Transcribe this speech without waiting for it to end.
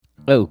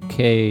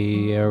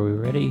Okay, are we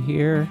ready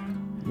here?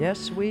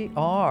 Yes, we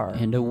are.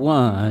 And a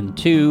 1,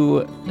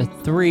 2,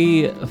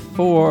 3,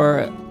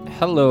 4.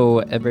 Hello,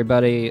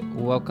 everybody.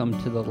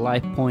 Welcome to the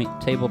Life Point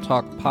Table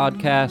Talk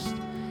podcast.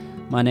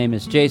 My name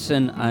is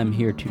Jason. I'm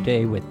here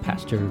today with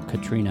Pastor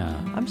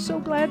Katrina. I'm so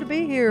glad to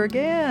be here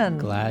again.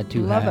 Glad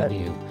to Love have it.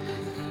 you.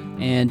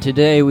 And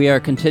today we are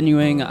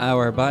continuing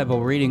our Bible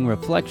reading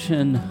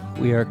reflection.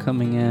 We are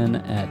coming in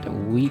at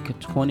week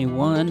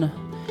 21.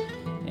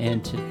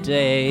 And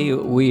today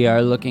we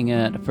are looking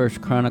at 1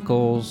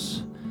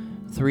 Chronicles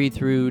 3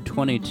 through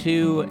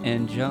 22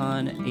 and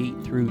John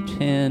 8 through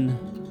 10.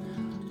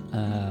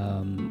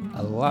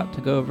 A lot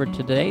to go over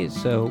today,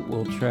 so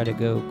we'll try to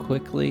go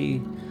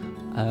quickly.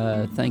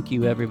 Thank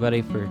you,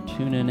 everybody, for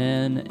tuning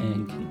in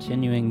and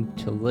continuing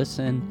to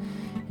listen.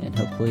 And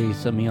hopefully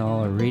some of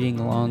y'all are reading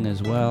along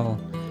as well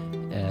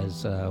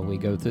as we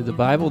go through the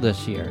Bible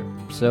this year.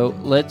 So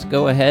let's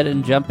go ahead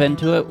and jump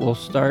into it. We'll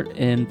start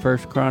in 1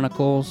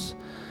 Chronicles.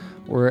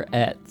 We're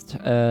at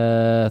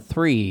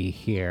 3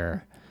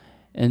 here.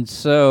 And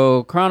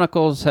so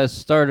Chronicles has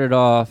started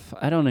off,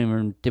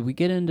 did we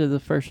get into the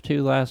first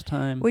 2 last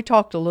time? We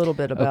talked a little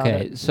bit about it.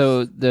 Okay,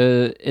 so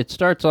it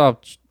starts off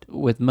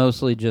with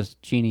mostly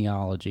just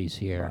genealogies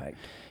here. Right.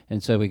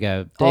 And so we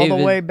got David. All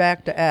the way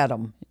back to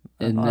Adam.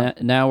 And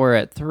now we're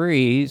at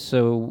 3,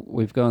 so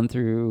we've gone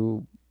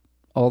through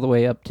all the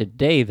way up to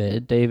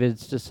David,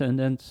 David's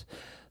descendants,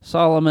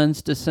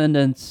 Solomon's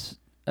descendants,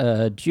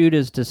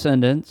 Judah's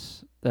descendants.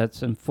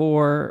 That's in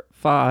 4.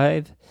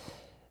 5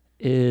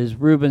 is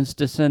Reuben's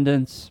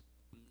descendants,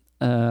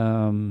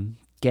 Gad's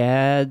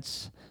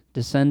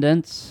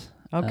descendants.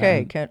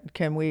 Okay,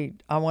 can we?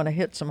 I want to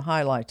hit some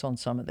highlights on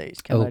some of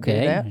these. Can I do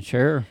that? Okay,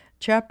 sure.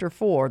 Chapter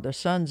 4, the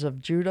sons of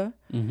Judah.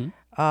 Mm-hmm.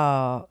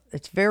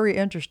 It's very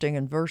interesting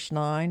in verse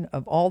 9.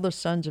 Of all the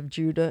sons of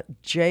Judah,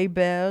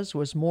 Jabez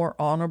was more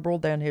honorable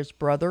than his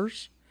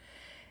brothers,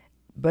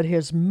 but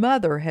his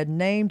mother had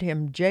named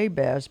him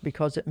Jabez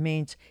because it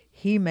means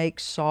he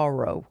makes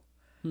sorrow.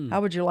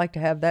 How would you like to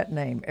have that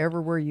name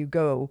everywhere you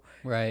go?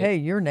 Right. Hey,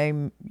 your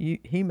name,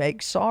 he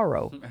makes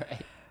sorrow.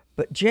 Right.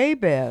 But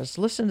Jabez,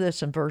 listen to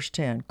this in verse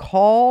 10,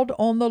 called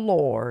on the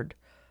Lord,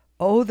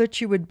 oh, that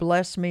you would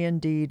bless me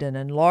indeed and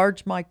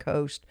enlarge my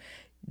coast,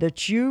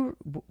 that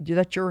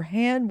your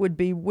hand would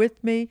be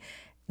with me.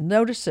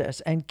 Notice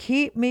this, and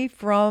keep me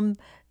from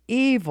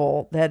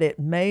evil, that it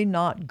may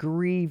not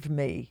grieve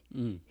me.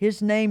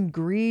 His name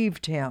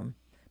grieved him,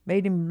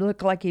 made him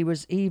look like he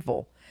was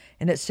evil.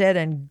 And it said,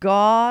 and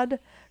God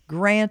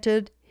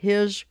granted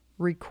his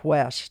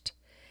request,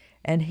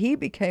 and he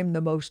became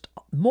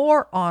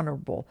more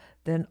honorable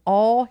than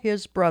all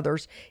his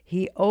brothers.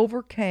 He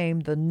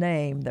overcame the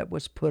name that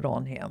was put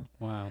on him.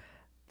 Wow.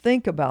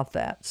 Think about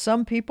that.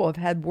 Some people have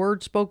had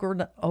words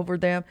spoken over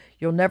them.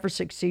 You'll never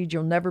succeed.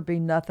 You'll never be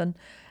nothing.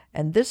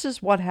 And this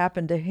is what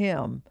happened to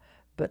him.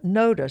 But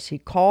notice, he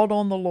called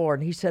on the Lord.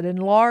 And he said,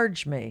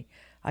 enlarge me.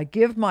 I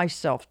give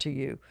myself to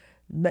you.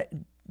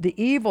 The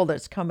evil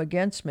that's come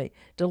against me,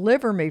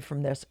 deliver me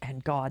from this.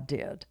 And God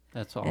did.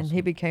 That's awesome. And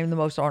he became the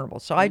most honorable.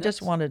 So I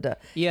just wanted to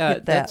hit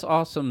that. That's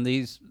awesome.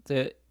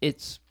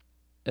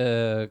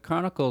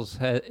 Chronicles,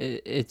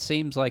 it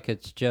seems like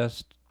it's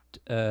just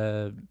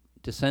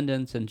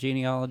descendants and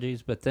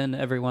genealogies, but then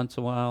every once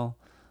in a while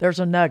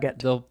There's a nugget.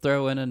 they'll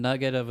throw in a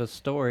nugget of a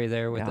story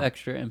there with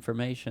extra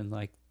information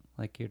like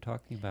you're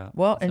talking about.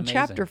 Well, It's in amazing.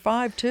 chapter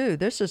 5 too,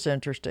 this is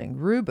interesting.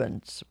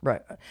 Reuben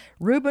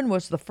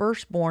was the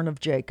firstborn of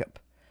Jacob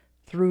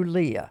through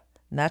Leah,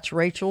 and that's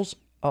Rachel's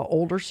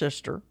older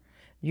sister.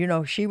 You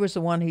know, she was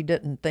the one he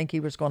didn't think he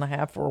was going to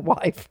have for a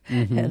wife,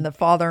 and the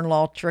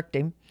father-in-law tricked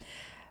him.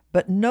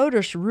 But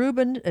notice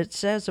Reuben, it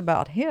says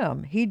about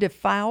him, he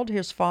defiled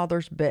his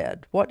father's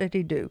bed. What did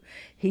he do?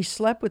 He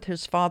slept with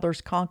his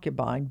father's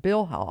concubine,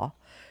 Bilhah,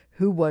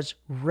 who was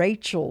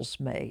Rachel's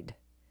maid.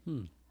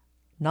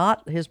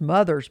 Not his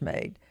mother's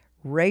maid,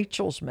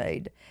 Rachel's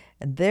maid.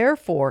 And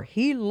therefore,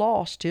 he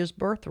lost his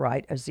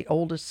birthright as the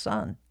oldest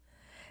son.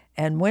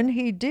 And when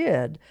he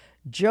did,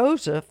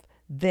 Joseph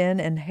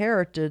then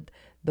inherited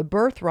the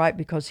birthright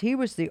because he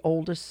was the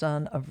oldest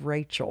son of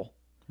Rachel.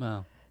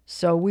 Wow.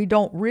 So we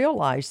don't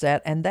realize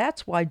that, and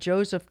that's why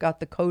Joseph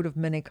got the coat of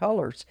many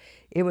colors.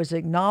 It was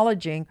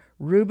acknowledging,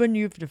 Reuben,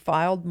 you've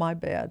defiled my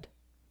bed.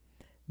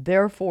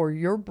 Therefore,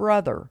 your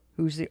brother,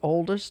 who's the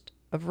oldest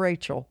of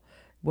Rachel,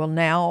 will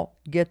now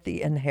get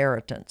the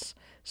inheritance.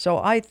 So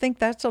I think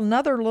that's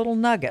another little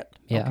nugget,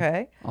 Yeah.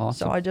 okay?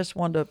 Awesome. So I just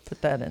wanted to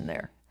put that in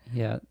there.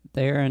 Yeah,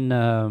 they're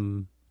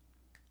in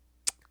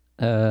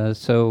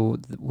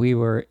we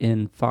were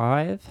in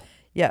 5.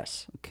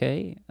 Yes.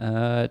 Okay.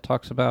 It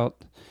talks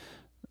about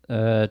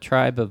half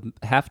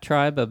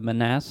tribe of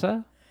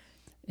Manasseh,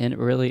 and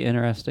really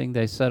interesting.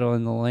 They settle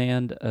in the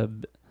land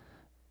of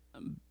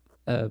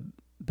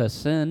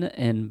Basin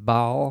and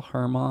Baal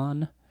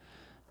Hermon.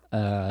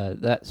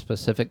 That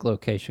specific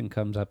location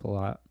comes up a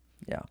lot.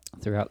 Yeah.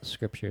 Throughout the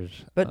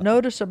scriptures. But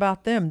notice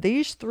about them,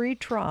 these 3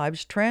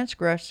 tribes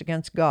transgressed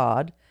against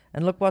God,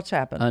 and look what's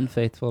happened.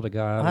 Unfaithful to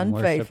God.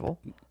 Unfaithful.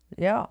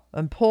 Yeah.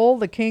 And Pul,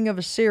 the king of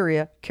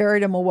Assyria,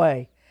 carried him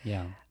away.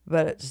 Yeah.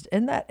 But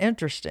isn't that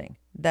interesting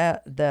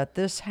that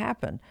this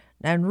happened?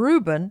 And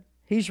Reuben,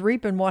 he's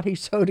reaping what he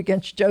sowed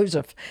against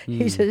Joseph.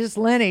 His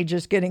lineage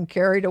is getting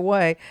carried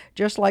away,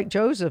 just like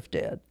Joseph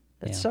did.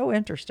 It's Yeah. so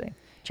interesting.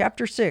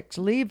 Chapter 6,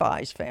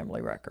 Levi's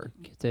family record.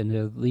 Get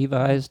into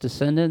Levi's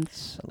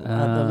descendants.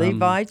 The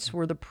Levites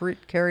were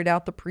carried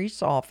out the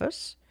priest's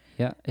office.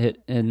 Yeah,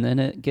 and then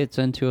it gets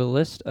into a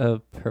list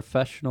of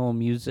professional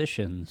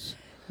musicians.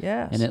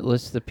 Yes. And it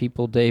lists the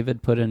people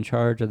David put in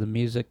charge of the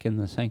music in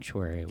the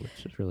sanctuary,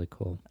 which is really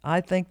cool.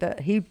 I think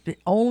that he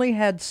only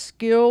had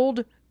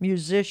skilled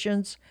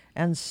musicians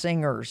and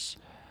singers.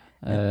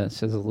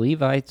 So the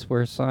Levites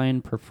were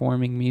assigned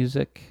performing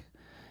music,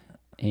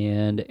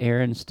 and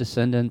Aaron's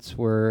descendants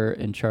were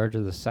in charge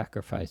of the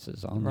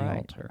sacrifices on the Right.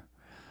 altar.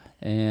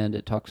 And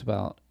it talks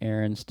about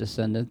Aaron's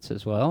descendants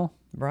as well.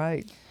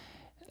 Right.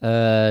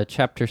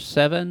 Chapter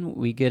 7,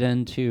 we get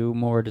into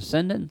more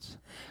descendants.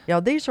 Yeah,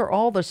 these are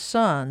all the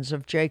sons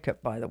of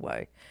Jacob, by the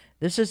way.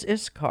 This is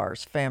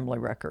Issachar's family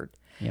record.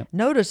 Yep.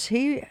 Notice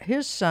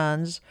his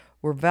sons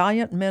were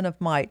valiant men of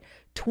might,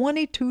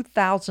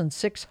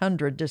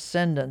 22,600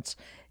 descendants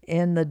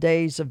in the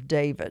days of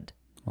David.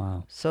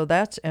 Wow. So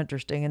that's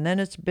interesting. And then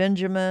it's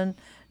Benjamin,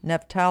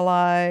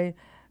 Naphtali,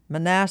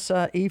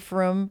 Manasseh,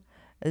 Ephraim.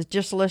 It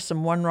just lists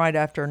them one right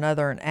after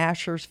another. And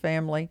Asher's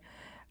family.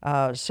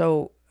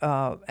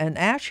 And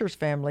Asher's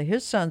family,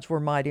 his sons were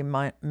mighty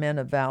men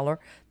of valor,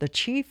 the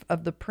chief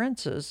of the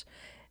princes,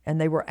 and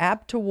they were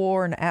apt to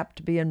war and apt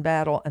to be in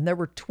battle. And there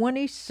were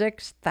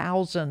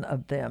 26,000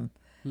 of them.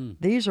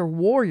 These are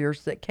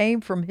warriors that came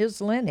from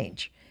his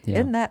lineage. Yeah.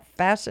 Isn't that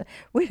fascinating?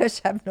 We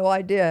just have no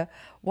idea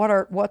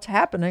what's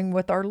happening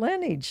with our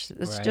lineage.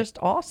 It's Right. just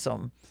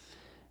awesome.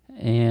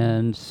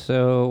 And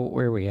so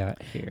where are we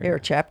at here? Here,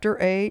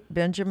 chapter 8,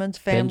 Benjamin's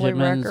family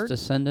Benjamin's record.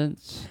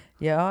 descendants.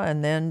 Yeah,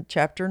 and then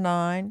chapter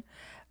 9.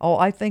 Oh,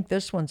 I think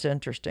this one's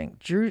interesting.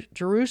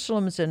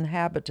 Jerusalem's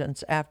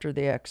inhabitants after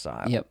the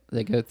exile. Yep,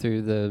 they go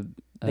through the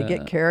They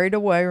get carried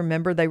away.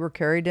 Remember, they were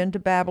carried into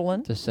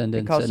Babylon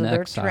descendants because in of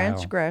their exile.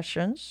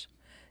 transgressions.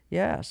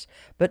 Yes.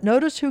 But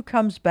notice who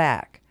comes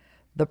back.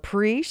 The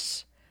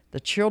priests, the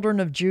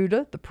children of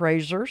Judah, the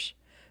praisers.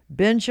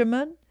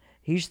 Benjamin,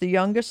 he's the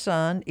youngest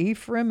son.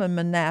 Ephraim and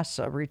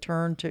Manasseh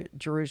return to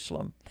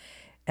Jerusalem.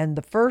 And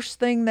the first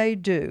thing they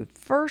do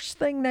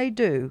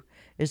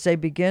is they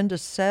begin to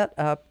set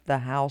up the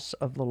house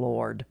of the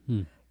Lord.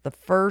 The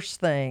first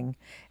thing.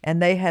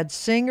 And they had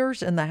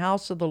singers in the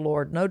house of the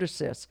Lord. Notice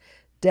this,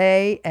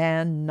 day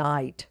and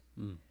night.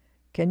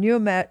 Can you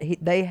imagine?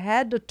 They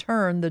had to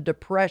turn the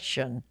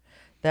depression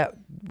that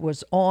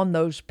was on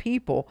those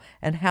people.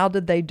 And how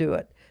did they do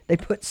it? They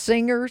put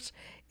singers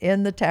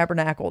in the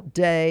tabernacle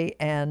day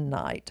and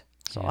night.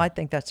 So Yeah. I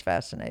think that's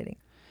fascinating.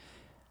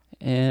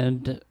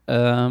 And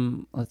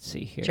let's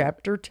see here.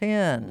 Chapter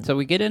 10. So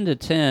we get into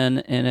 10,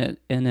 and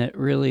it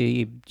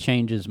really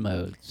changes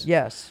modes.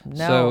 Yes.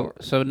 Now,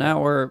 So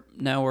now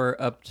we're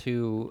up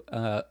to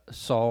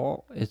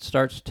Saul. It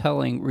starts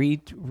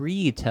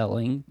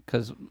retelling,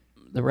 because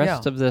the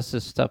rest Yeah. of this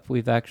is stuff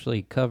we've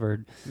actually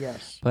covered.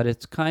 yes. But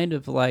it's kind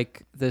of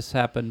like this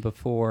happened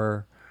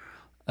before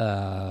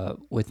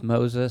with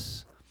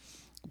Moses.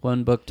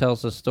 One book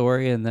tells a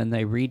story and then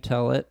they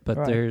retell it, but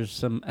Right. there's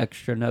some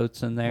extra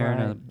notes in there. Right.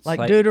 And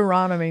Like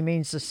Deuteronomy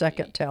means the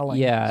second telling.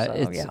 yeah,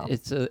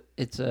 So,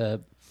 it's a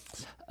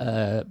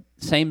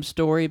same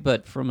story,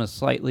 but from a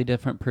slightly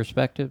different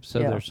perspective. So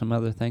Yeah. there's some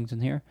other things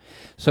in here.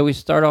 So we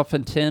start off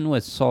in 10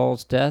 with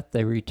Saul's death.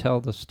 They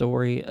retell the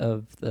story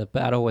of the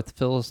battle with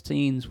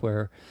Philistines,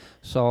 where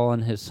Saul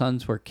and his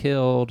sons were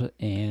killed,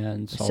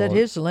 and It Saul said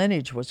his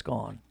lineage was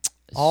gone.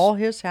 All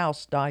his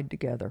house died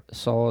together.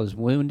 Saul is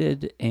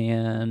wounded,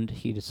 and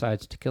he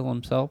decides to kill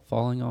himself,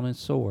 falling on his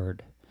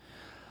sword.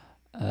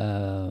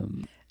 Now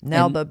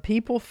And- the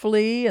people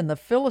flee, and the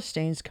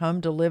Philistines come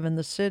to live in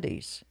the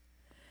cities.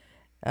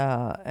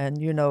 And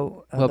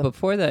Well,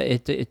 before that,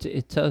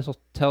 it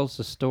tells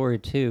the story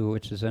too,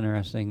 which is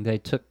interesting. They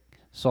took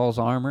Saul's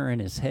armor and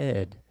his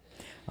head,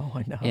 oh,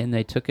 I know. and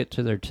they took it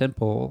to their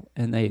temple,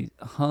 and they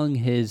hung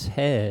his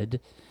head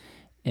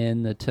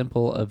in the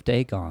temple of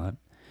Dagon,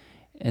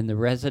 and the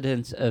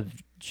residents of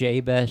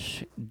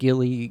Jabesh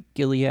Gilead.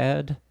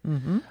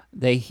 Mm-hmm.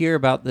 They hear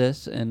about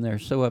this, and they're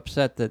so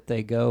upset that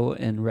they go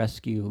and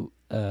rescue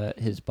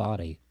his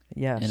body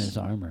Yes. and his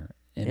armor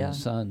and Yeah.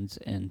 his sons,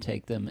 and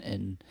take them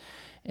and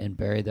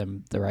bury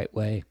them the right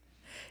way.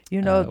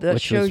 That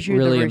which shows was you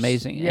really the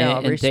amazing. Yeah,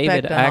 and respect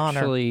David and honor.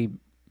 actually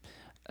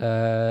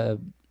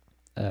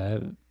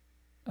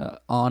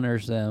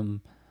honors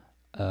them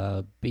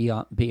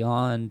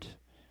beyond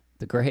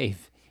the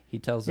grave. He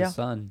tells Yeah. his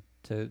son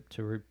to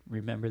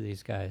remember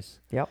these guys.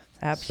 Yep, So,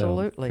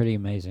 absolutely. pretty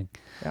amazing.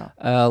 Yeah.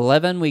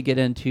 11, we get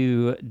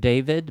into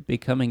David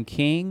becoming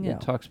king. Yeah.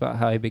 It talks about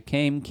how he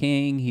became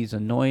king. He's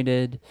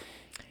anointed.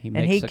 He And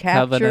makes he a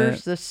captures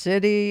covenant. the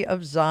city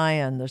of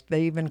Zion.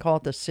 They even call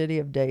it the city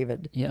of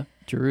David. Yeah,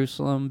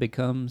 Jerusalem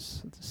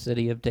becomes the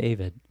city of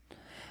David.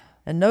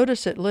 And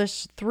notice it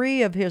lists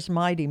 3 of his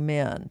mighty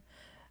men.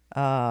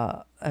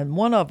 and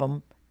one of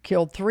them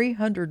killed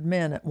 300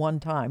 men at one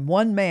time.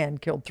 One man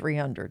killed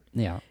 300.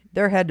 Yeah.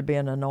 There had to be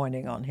an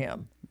anointing on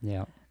him.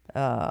 Yeah.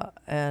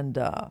 And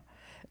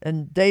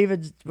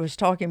David was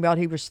talking about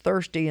he was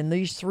thirsty, and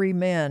these three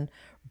men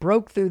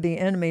broke through the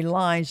enemy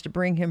lines to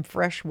bring him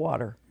fresh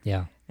water.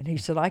 Yeah. And he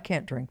said, I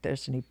can't drink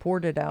this. And he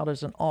poured it out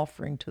as an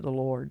offering to the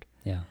Lord.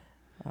 Yeah.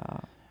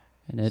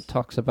 And it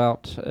talks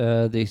about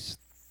these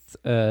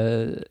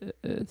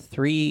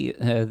three,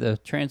 the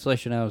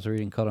translation I was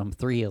reading called them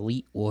three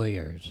elite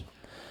warriors.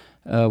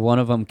 One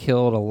of them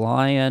killed a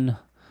lion.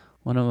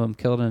 One of them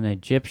killed an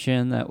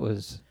Egyptian that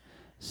was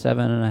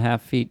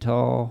 7.5 feet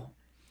tall.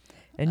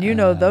 And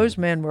those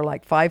men were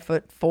like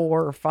 5'4"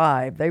 or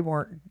 5. They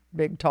weren't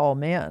big, tall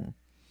men.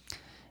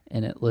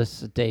 And it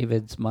lists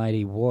David's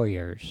mighty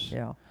warriors.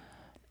 Yeah.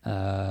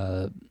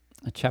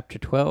 Chapter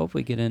 12,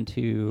 we get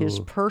into his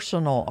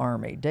personal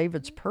army,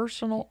 David's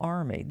personal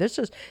army.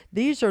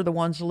 These are the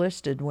ones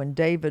listed when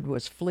David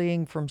was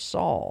fleeing from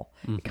Saul.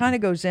 Mm-hmm. It kind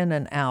of goes in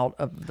and out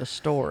of the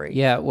story.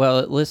 Yeah, well,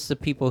 it lists the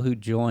people who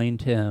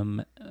joined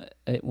him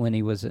when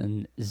he was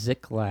in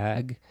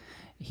Ziklag.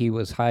 He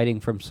was hiding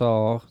from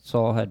Saul.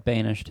 Saul had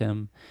banished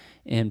him,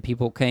 and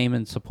people came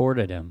and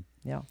supported him.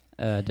 Yeah.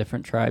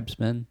 Different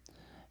tribesmen.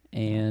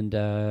 And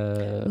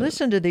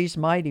listen to these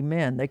mighty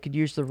men. They could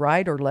use the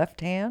right or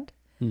left hand.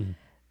 Mm-hmm.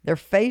 Their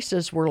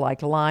faces were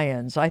like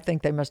lions. I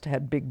think they must have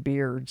had big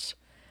beards.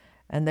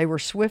 And they were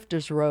swift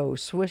as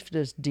roes, swift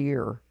as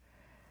deer.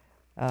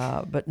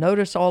 But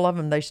notice all of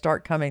them, they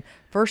start coming.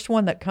 First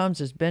one that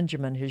comes is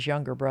Benjamin, his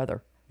younger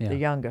brother, the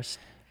youngest.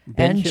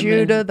 Benjamin, and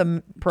Judah,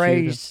 the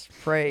praise.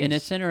 And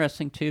it's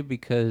interesting, too,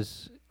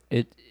 because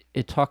it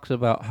talks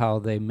about how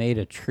they made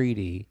a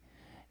treaty,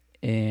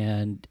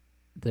 and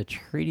the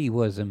treaty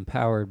was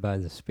empowered by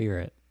the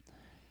Spirit,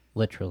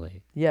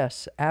 literally.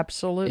 Yes,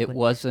 absolutely. It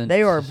wasn't...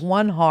 They are of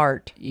one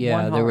heart.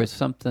 Yeah, there was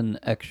something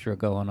extra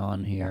going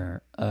on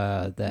here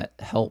that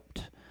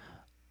helped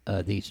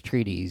these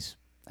treaties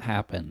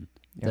happen,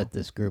 that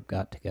this group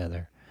got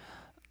together.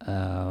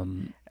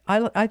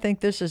 I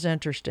think this is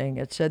interesting.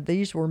 It said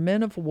these were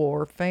men of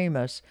war,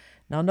 famous.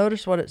 Now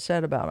notice what it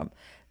said about them.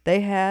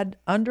 They had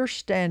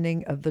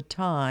understanding of the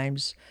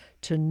times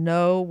to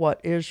know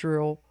what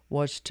Israel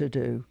was to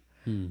do.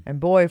 And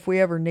boy, if we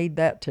ever need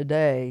that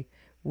today,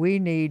 we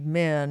need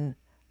men,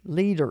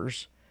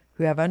 leaders,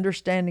 who have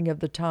understanding of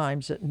the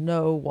times that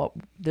know what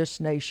this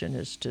nation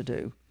is to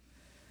do.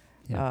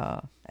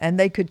 Yeah. And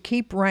they could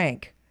keep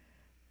rank.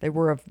 They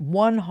were of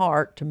one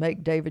heart to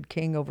make David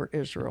king over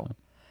Israel.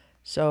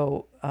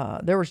 So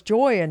there was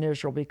joy in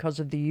Israel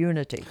because of the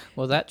unity.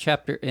 Well, that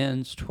chapter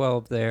ends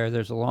 12 there.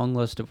 There's a long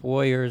list of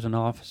warriors and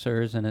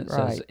officers, and it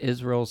says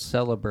Israel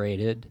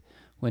celebrated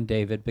when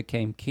David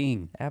became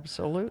king.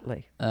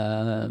 Absolutely.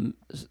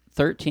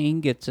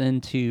 13 gets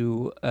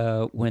into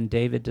when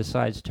David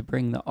decides to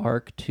bring the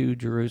ark to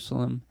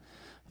Jerusalem.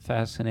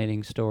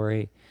 Fascinating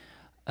story.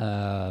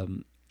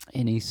 And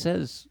he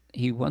says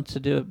he wants to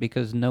do it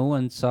because no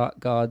one sought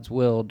God's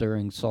will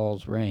during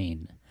Saul's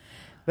reign.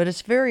 But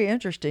it's very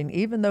interesting.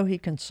 Even though he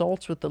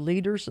consults with the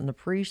leaders and the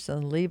priests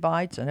and the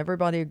Levites and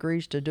everybody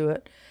agrees to do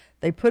it,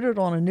 they put it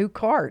on a new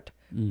cart,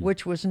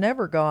 which was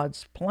never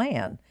God's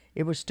plan.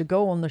 It was to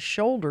go on the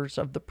shoulders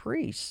of the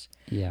priests.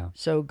 Yeah.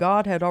 So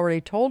God had already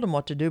told them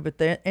what to do,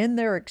 but in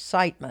their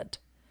excitement,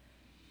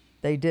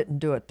 they didn't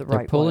do it the right way.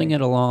 They're pulling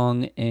it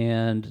along,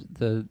 and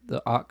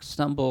the ox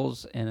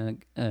stumbles,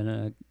 and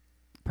a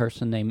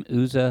person named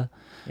Uzzah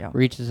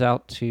reaches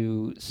out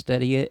to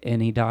steady it,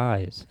 and he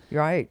dies.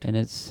 Right. And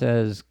it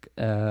says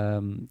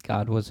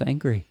God was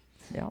angry.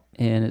 Yeah.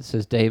 And it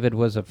says David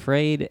was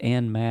afraid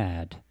and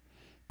mad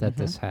that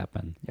this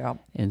happened. Yeah.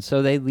 And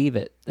so they leave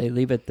it. They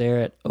leave it there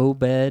at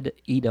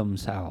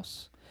Obed-Edom's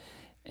house.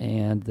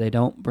 And they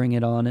don't bring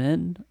it on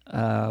in.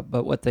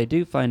 But what they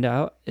do find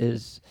out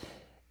is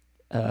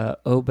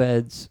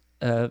Obed's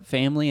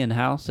family and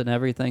house and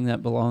everything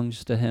that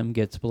belongs to him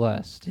gets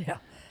blessed. Yeah.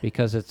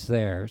 Because it's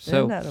there.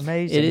 Isn't that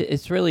amazing?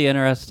 It's really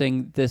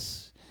interesting,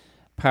 this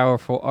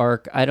powerful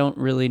ark. I don't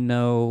really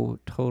know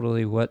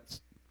totally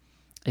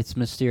it's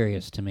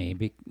mysterious to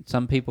me.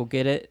 Some people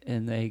get it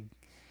and they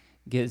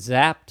get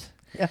zapped,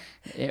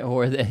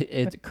 or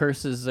it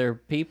curses their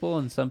people,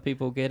 and some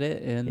people get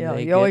it and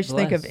they you always get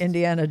think of blessed.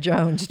 Indiana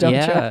Jones, don't you?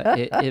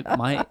 Yeah, it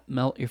might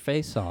melt your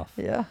face off.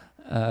 Yeah.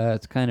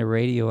 It's kind of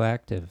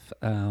radioactive.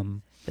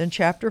 Then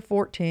chapter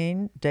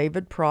 14,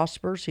 David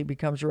prospers. He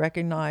becomes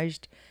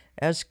recognized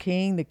as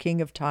king. The king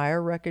of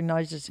Tyre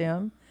recognizes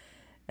him,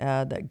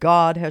 that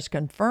God has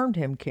confirmed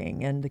him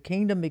king, and the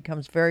kingdom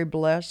becomes very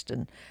blessed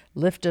and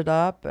lifted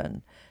up,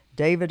 and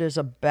David is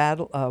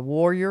a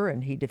warrior,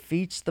 and he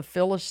defeats the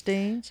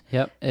Philistines.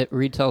 Yep, it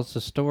retells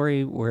the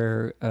story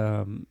where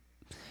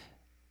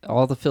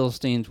all the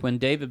Philistines, when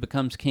David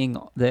becomes king,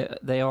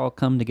 they all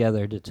come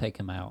together to take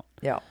him out.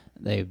 Yeah.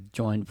 They've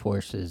joined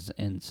forces,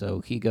 and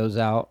so he goes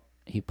out,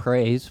 he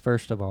prays,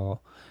 first of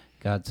all.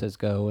 God says,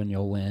 go and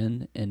you'll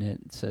win, and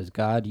it says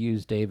God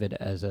used David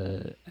as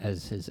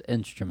his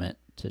instrument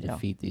to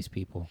defeat these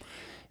people.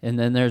 And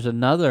then there's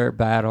another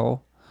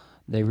battle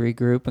they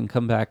regroup and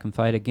come back and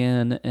fight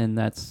again, and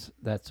that's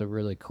a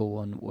really cool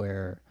one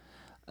where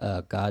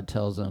God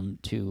tells them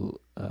to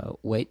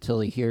wait till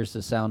he hears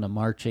the sound of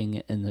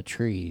marching in the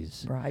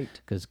trees, Right.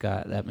 because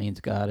that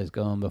means God is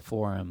going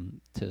before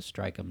him to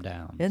strike them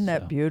down. Isn't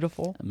that So,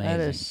 beautiful? amazing.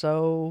 That is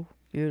so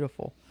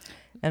beautiful.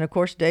 And of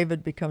course,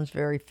 David becomes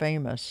very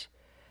famous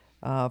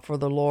for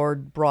the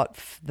Lord brought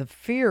the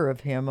fear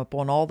of him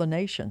upon all the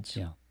nations.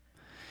 Yeah.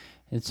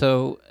 And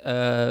so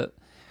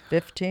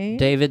 15.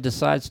 David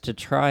decides to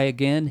try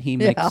again. He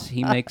Yeah.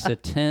 makes a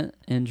tent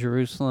in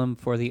Jerusalem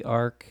for the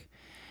ark.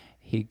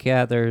 He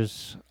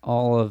gathers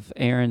all of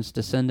Aaron's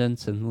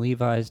descendants and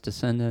Levi's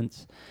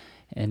descendants,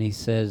 and he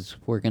says,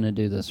 "We're going to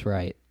do this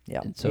right."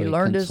 Yeah. And so He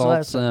learned his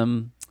consults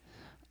lesson.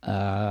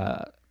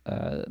 them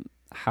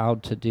how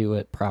to do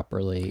it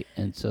properly,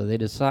 and so they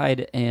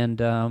decide. And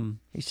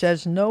He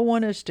says, "No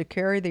one is to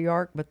carry the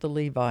ark but the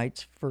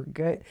Levites, for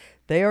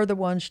they are the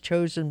ones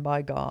chosen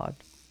by God."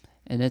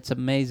 and it's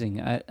amazing.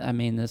 I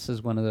mean, this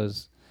is one of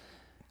those.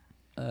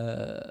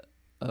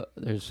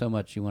 There's so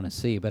much you want to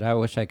see, but I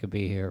wish I could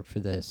be here for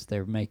this.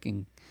 They're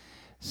making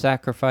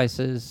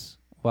sacrifices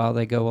while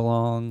they go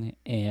along,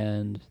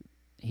 and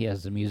he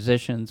has the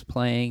musicians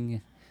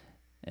playing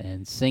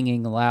and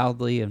singing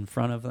loudly in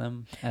front of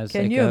them as they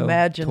go. Can you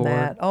imagine toward.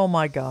 that? Oh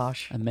my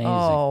gosh. Amazing.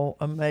 Oh,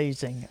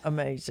 amazing.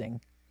 Amazing.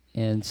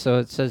 And so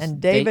it says,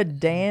 And David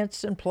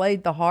danced and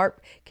played the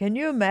harp. Can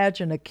you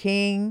imagine a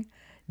king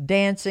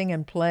dancing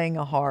and playing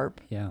a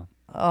harp? Yeah.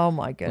 Oh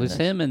my It goodness. was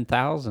him and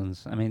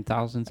thousands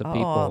of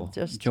people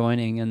just-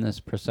 joining in this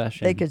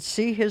procession. They could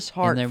see his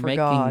heart and they're for making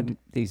God.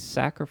 these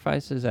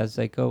sacrifices as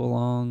they go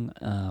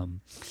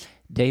along.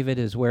 David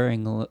is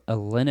wearing a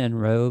linen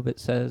robe, it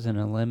says, and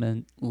a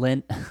linen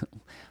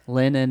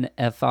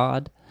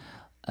ephod.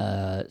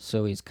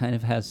 So he's kind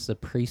of has the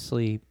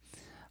priestly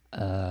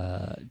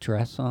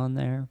dress on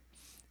there.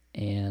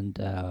 And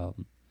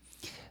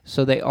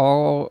so they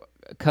all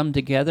come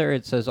together.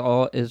 It says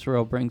all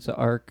Israel brings the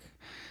ark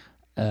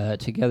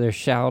together,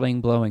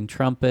 shouting, blowing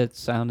trumpets,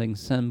 sounding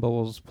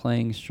cymbals,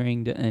 playing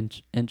stringed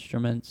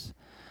instruments.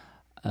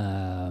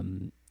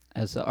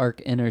 As the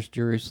ark enters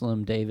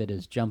Jerusalem, David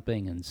is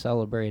jumping and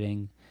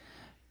celebrating.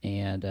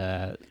 And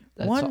that's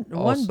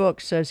One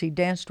book says he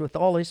danced with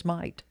all his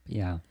might.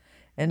 Yeah.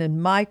 And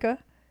in Micah,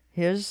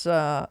 his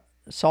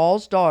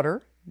Saul's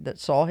daughter that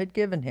Saul had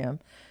given him,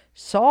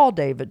 saw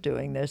David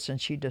doing this, and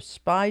she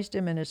despised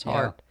him in his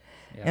heart,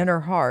 in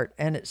her heart.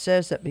 And it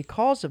says that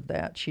because of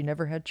that, she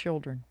never had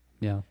children.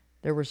 Yeah.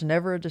 There was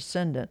never a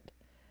descendant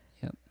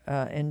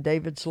in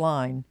David's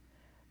line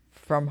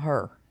from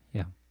her.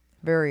 Yeah.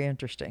 Very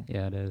interesting.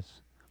 Yeah, it is.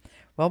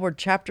 Well, we're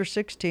chapter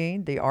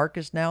 16. The ark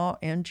is now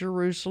in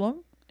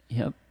Jerusalem.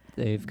 Yep.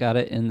 They've got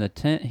it in the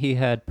tent he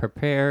had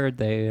prepared.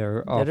 They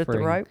are offering Did it the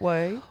right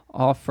way.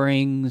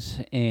 offerings,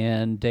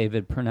 and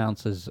David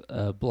pronounces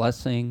a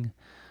blessing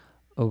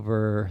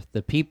over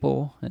the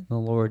people in the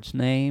Lord's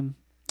name.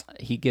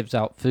 He gives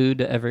out food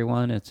to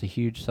everyone. It's a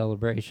huge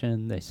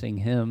celebration. They sing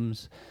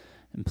hymns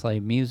and play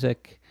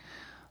music.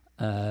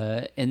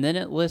 And then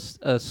it lists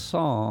a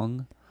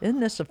song. Isn't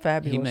this a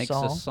fabulous He makes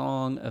song? a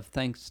song of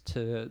thanks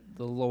to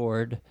the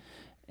Lord,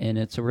 and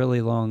it's a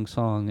really long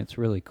song. It's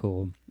really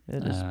cool.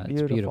 It is beautiful.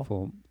 It's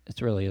beautiful.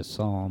 It's really a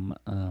psalm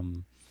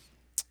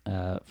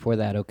for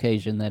that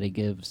occasion that he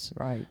gives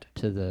Right.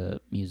 to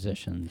the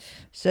musicians.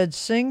 Said,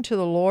 "Sing to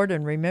the Lord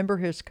and remember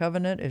his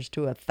covenant is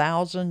to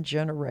 1,000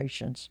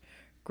 generations.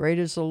 Great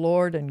is the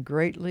Lord and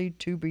greatly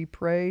to be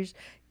praised.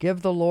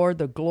 Give the Lord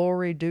the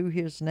glory due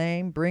his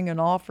name. Bring an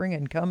offering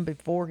and come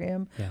before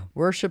him. Yeah.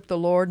 Worship the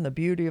Lord in the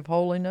beauty of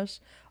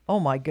holiness." Oh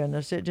my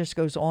goodness, it just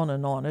goes on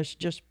and on. It's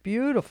just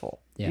beautiful.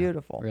 Yeah,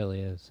 Beautiful. It really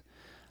is.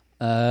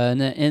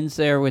 And it ends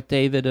there with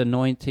David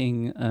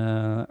anointing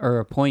or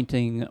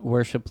appointing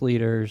worship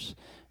leaders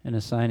and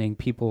assigning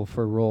people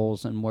for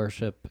roles in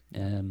worship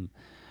and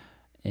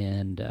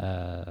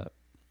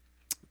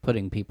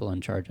putting people in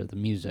charge of the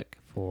music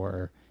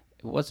for.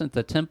 It wasn't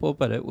the temple,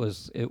 but it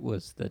was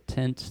the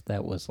tent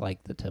that was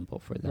like the temple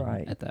for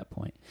them at that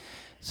point.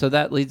 So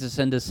that leads us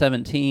into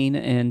 17,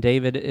 and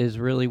David is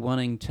really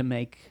wanting to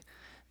make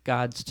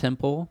God's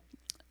temple.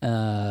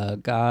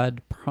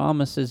 God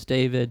promises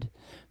David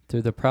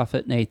through the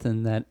prophet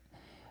Nathan that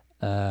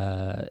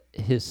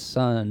his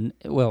son,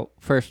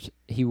 first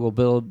he will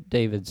build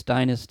David's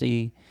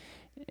dynasty,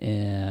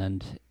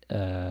 and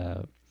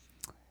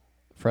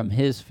from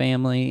his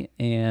family,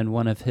 and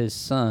one of his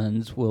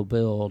sons will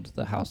build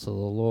the house of the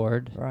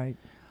Lord. Right.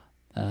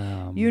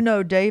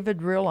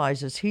 David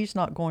realizes he's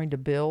not going to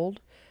build,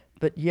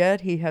 but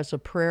yet he has a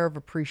prayer of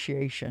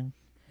appreciation.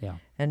 Yeah.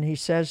 And he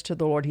says to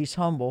the Lord, he's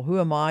humble. "Who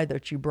am I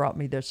that you brought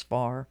me this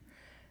far?"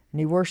 And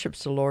he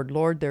worships the Lord.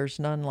 "Lord, there's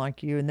none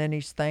like you." And then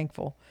he's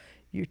thankful.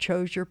 "You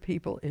chose your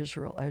people,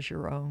 Israel, as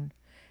your own."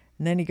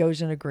 And then he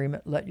goes in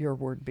agreement, "Let your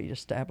word be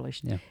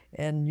established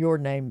and your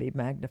name be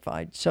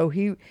magnified." So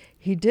he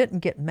didn't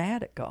get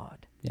mad at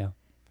God. Yeah.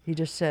 He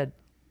just said,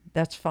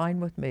 "That's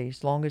fine with me.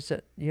 As long as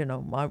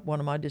one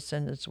of my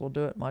descendants will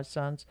do it, my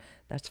sons,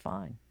 that's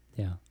fine."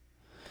 Yeah.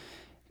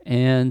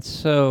 And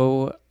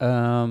so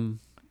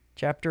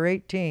chapter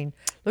 18.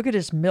 Look at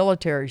his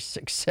military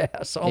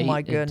success. Oh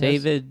my goodness.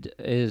 David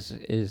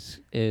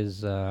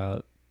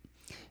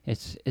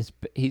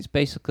he's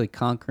basically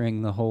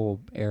conquering the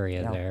whole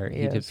area there.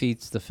 He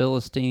defeats the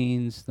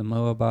Philistines, the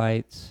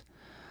Moabites,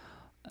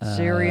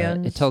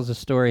 Syrians. It tells a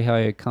story how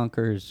he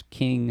conquers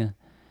King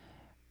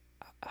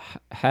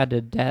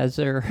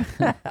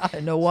Hadadezer.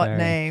 I know what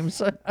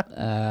names.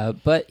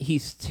 But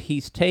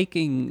he's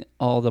taking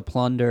all the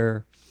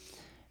plunder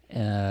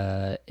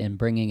and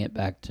bringing it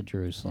back to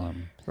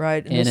Jerusalem.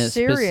 Right, and the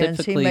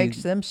Syrians, he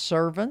makes them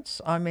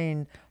servants. I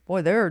mean,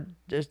 boy,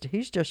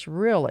 he's just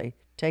really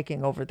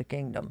taking over the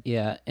kingdom.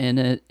 Yeah, and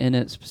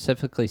it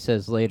specifically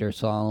says later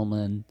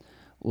Solomon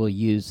will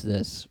use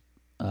this,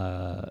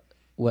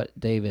 what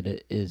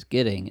David is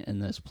getting in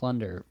this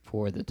plunder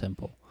for the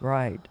temple.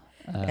 Right.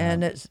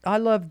 And I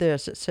love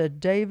this. It said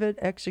David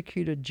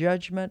executed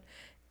judgment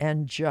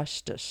and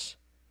justice.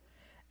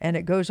 And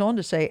it goes on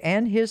to say,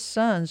 and his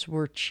sons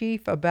were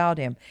chief about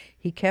him.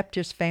 He kept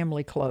his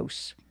family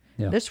close.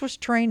 Yeah. This was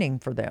training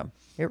for them.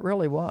 It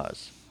really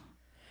was.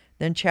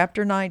 Then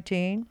chapter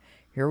 19,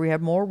 here we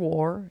have more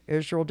war.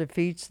 Israel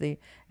defeats the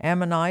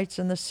Ammonites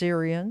and the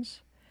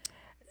Syrians.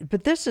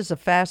 But this is a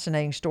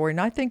fascinating story, and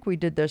I think we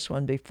did this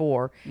one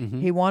before. Mm-hmm.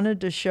 He wanted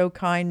to show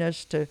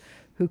kindness to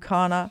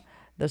Hukanah,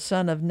 the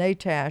son of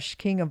Nahash,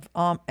 king of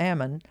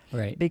Ammon,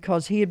 right,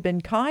 because he had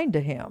been kind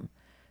to him.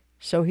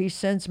 So he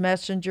sends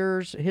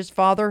messengers. His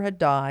father had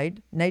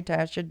died.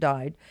 Nahash had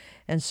died.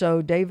 And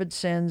so David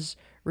sends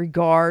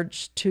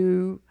regards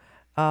to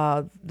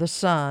the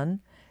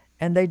son,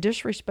 and they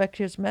disrespect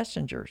his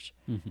messengers.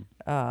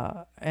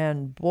 Mm-hmm.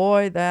 And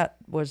boy, that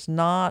was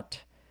not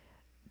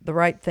the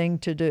right thing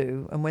to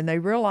do. And when they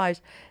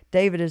realize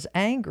David is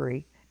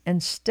angry,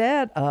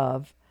 instead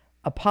of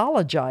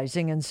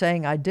apologizing and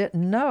saying, I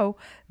didn't know,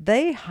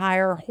 they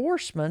hire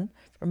horsemen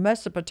from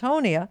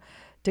Mesopotamia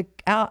to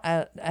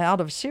out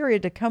of Syria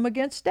to come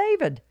against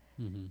David.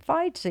 Mm-hmm.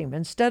 Fights him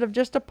instead of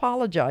just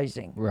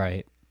apologizing.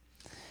 Right.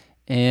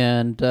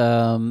 And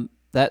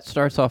that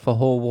starts off a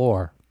whole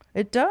war.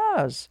 It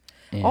does.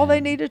 And all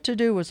they needed to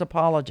do was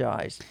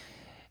apologize.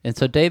 And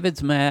so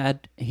David's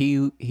mad.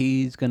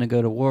 He's going to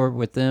go to war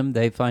with them.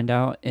 They find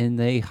out, and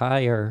they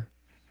hire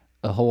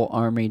a whole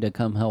army to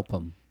come help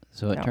him.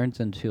 So it turns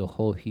into a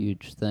whole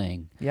huge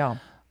thing. Yeah.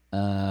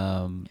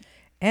 And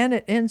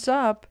it ends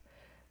up,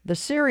 the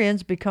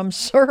Syrians become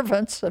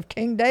servants of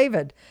King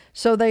David.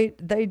 So they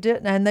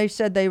didn't, and they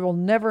said they will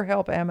never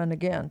help Ammon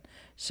again.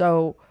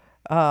 So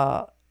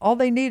all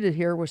they needed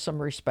here was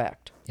some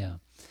respect. Yeah.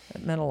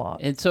 It meant a lot.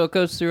 And so it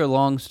goes through a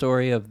long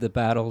story of the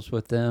battles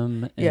with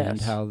them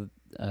and how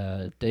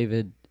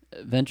David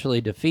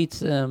eventually defeats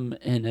them.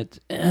 And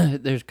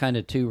there's kind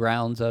of two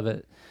rounds of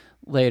it.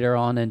 Later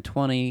on in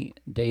 20,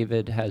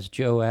 David has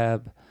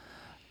Joab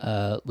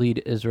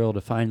lead Israel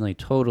to finally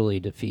totally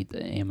defeat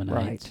the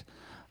Ammonites.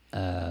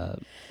 Right.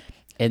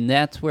 And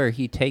that's where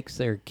he takes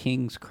their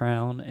king's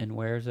crown and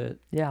wears it.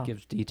 Yeah.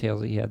 Gives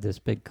details. He had this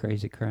big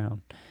crazy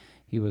crown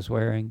he was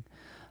wearing.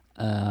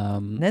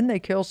 Then they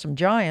kill some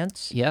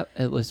giants. Yep.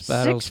 It lists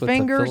battles 6 with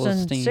fingers the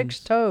Philistines. And 6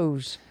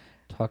 toes.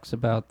 Talks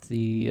about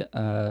the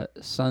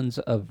sons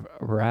of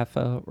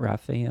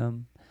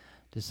Raphaim,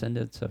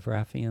 descendants of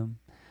Raphaim.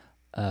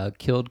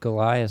 Killed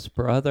Goliath's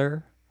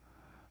brother.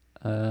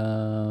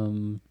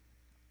 Well,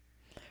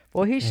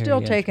 he's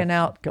still taking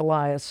out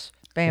Goliath's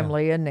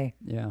family, isn't he?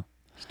 Yeah.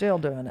 Still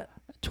doing it.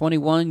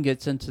 21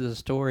 gets into the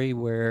story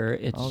where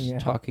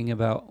it's talking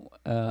about,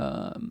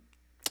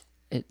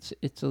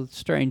 it's a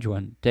strange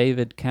one.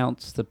 David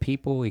counts the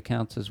people. He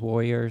counts his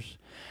warriors.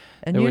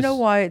 And you know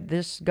why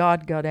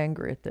God got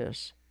angry at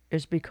this?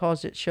 Is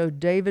because it showed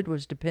David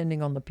was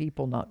depending on the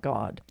people, not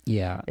God.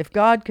 Yeah. If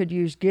God could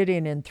use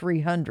Gideon in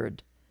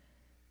 300,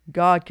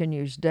 God can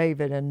use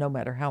David and no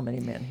matter how many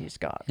men he's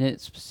got. And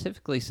it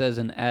specifically says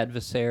an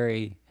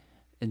adversary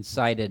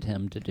incited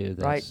him to do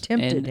this. Right,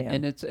 tempted him.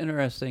 And it's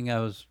interesting, I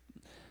was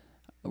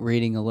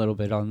reading a little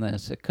bit on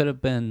this. It could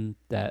have been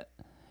that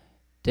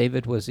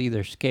David was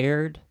either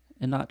scared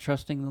and not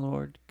trusting the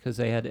Lord because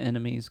they had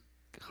enemies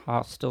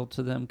hostile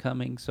to them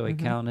coming, so he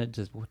counted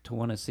to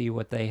want to see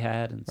what they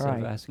had instead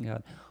of asking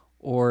God.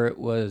 Or it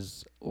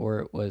was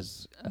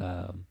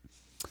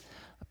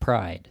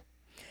pride.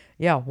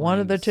 Yeah, one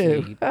of the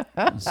two.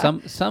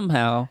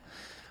 Somehow,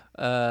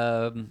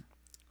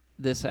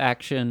 this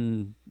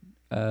action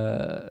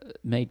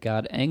made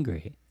God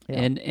angry,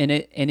 and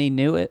he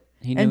knew it.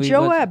 He knew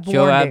Joab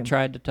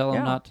tried to tell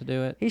him not to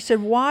do it. He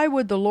said, "Why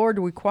would the Lord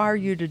require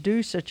you to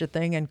do such a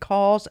thing and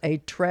cause a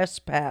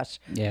trespass?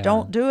 Yeah.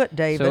 Don't do it,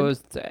 David."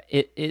 So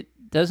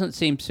it doesn't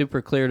seem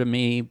super clear to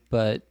me,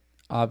 but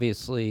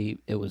obviously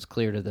it was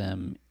clear to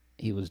them.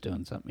 He was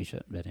doing something he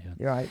shouldn't have been doing.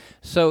 Right.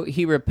 So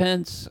he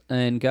repents,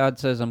 and God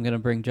says, I'm going to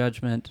bring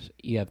judgment.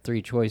 You have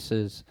 3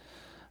 choices,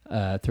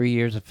 3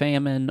 years of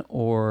famine,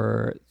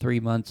 or 3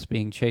 months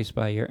being chased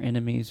by your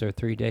enemies, or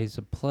 3 days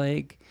of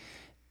plague.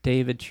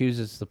 David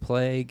chooses the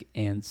plague,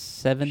 and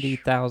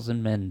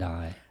 70,000 men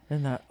die.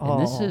 And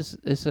this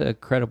is a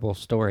credible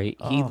story.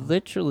 He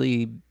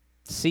literally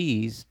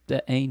sees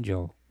the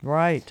angel.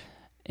 Right.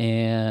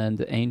 and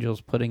the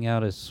angel's putting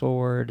out his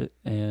sword,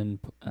 and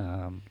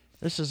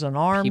This is an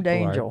armed people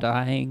angel. are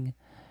dying,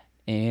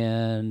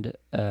 and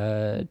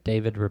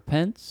David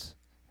repents,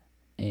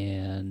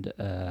 and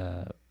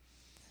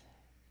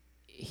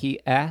he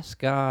asks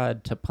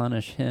God to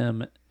punish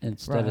him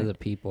instead of Right. the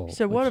people.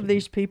 So what which of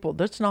these people?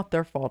 That's not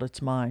their fault.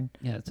 It's mine.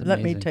 Yeah, it's Let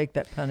amazing. me take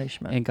that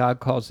punishment. And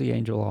God calls the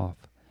angel off.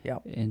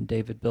 Yep. And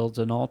David builds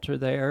an altar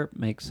there,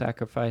 makes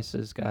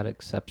sacrifices. God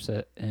accepts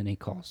it, and he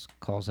calls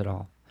it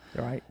off.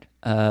 Right.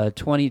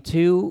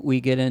 22, we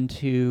get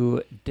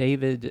into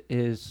David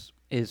is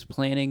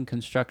planning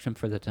construction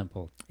for the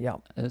temple.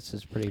 Yep. This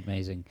is pretty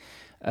amazing.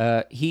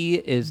 He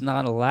is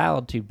not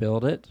allowed to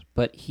build it,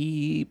 but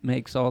he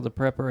makes all the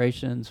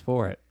preparations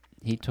for it.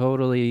 He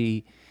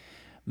totally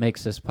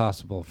makes this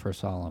possible for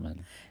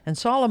Solomon. And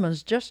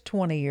Solomon's just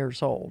 20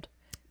 years old,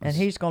 and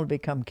he's going to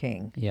become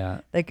king.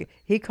 Yeah,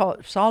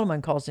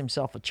 Solomon calls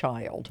himself a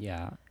child.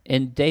 yeah.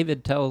 And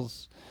David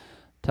tells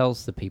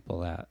the people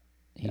that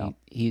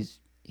he's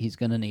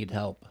going to need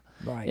help.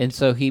 Right. And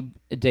so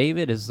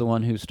David is the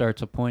one who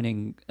starts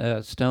appointing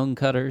stone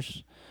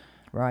cutters,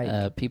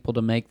 right. people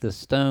to make the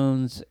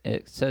stones.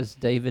 It says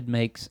David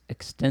makes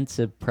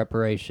extensive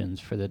preparations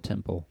for the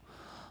temple.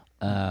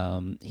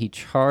 He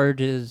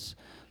charges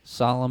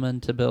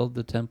Solomon to build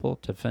the temple,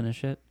 to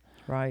finish it.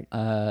 Right.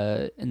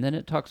 And then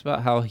it talks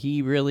about how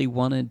he really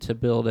wanted to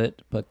build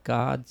it, but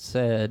God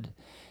said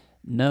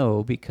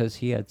no because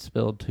he had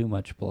spilled too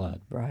much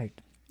blood. Right.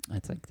 I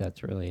think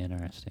that's really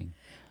interesting.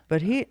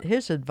 But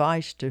his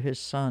advice to his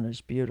son is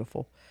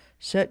beautiful.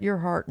 Set your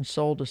heart and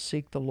soul to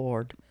seek the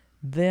Lord.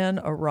 Then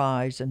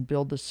arise and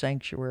build the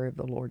sanctuary of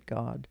the Lord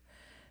God.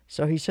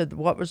 So he said,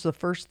 what was the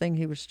first thing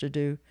he was to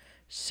do?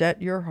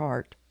 Set your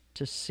heart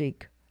to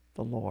seek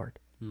the Lord.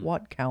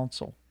 What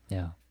counsel?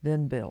 Yeah.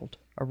 Then build.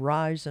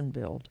 Arise and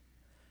build.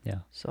 Yeah.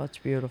 So it's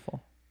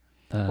beautiful.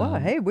 Wow,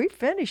 hey, we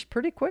finished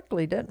pretty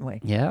quickly, didn't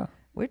we? Yeah.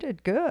 We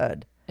did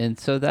good. And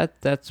so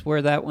that's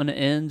where that one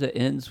ends. It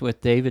ends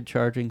with David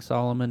charging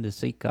Solomon to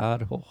seek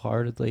God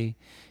wholeheartedly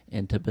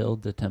and to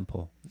build the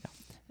temple,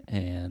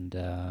 and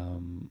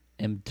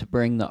to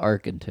bring the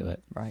ark into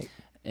it. Right.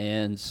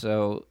 And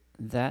so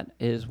that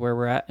is where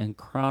we're at in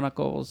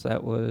Chronicles.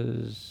 That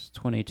was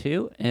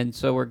 22. And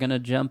so we're going to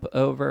jump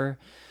over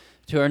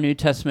to our New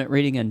Testament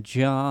reading in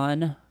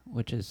John,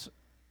 which is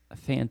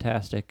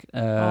fantastic.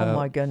 Oh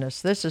my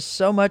goodness, this is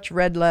so much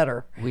red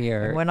letter. We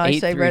are. And when I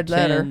say red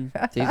 10,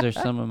 letter, these are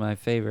some of my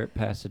favorite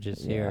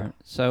passages Yeah. here.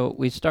 So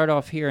we start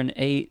off here in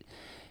 8.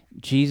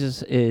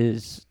 Jesus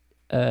is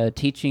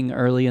teaching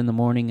early in the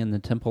morning in the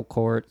temple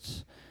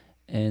courts,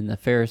 and the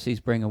Pharisees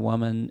bring a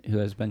woman who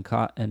has been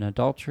caught in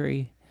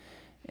adultery,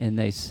 and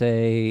they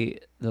say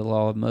the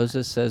law of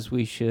Moses says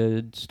we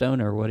should stone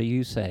her. What do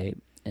you say?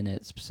 And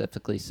it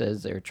specifically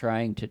says they're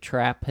trying to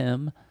trap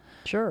him.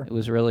 Sure. It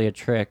was really a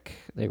trick.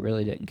 They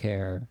really didn't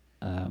care.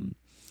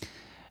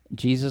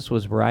 Jesus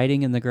was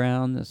writing in the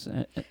ground.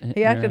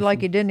 He acted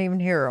like he didn't even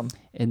hear him.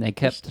 And they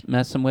kept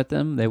messing with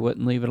him. They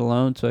wouldn't leave it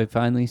alone. So he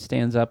finally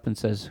stands up and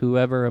says,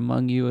 "Whoever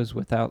among you is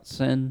without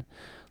sin,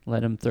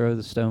 let him throw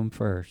the stone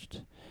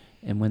first."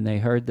 And when they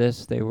heard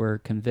this, they were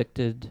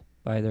convicted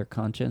by their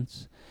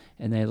conscience.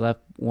 And they left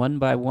one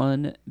by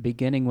one,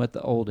 beginning with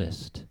the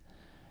oldest.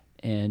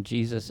 And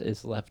Jesus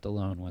is left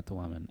alone with the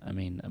woman. I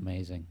mean,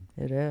 amazing.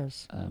 It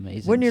is.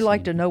 Amazing. Wouldn't you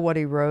like scene. to know what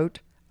he wrote?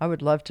 I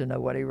would love to know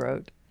what he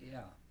wrote.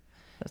 Yeah.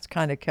 That's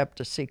kind of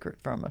kept a secret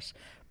from us.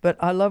 But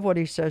I love what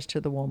he says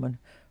to the woman.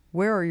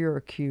 Where are your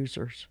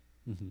accusers?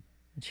 Mm-hmm.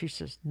 And she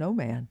says, no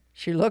man.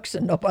 She looks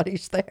and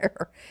nobody's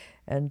there.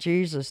 And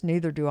Jesus,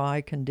 neither do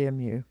I condemn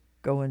you.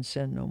 Go and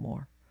sin no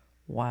more.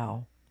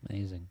 Wow.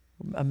 Amazing.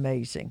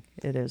 Amazing.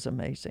 It is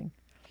amazing.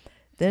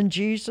 Then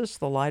Jesus,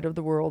 the light of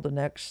the world, the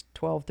next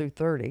 12 through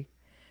 30,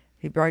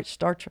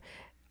 starts.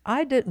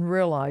 I didn't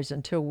realize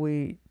until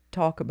we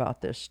talk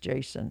about this,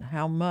 Jason,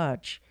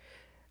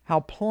 how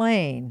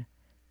plain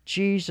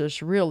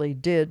Jesus really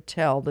did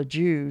tell the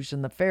Jews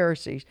and the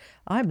Pharisees,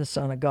 I'm the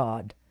Son of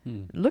God.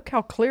 Look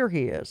how clear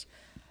he is.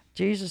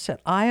 Jesus said,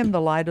 I am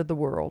the light of the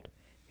world.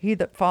 He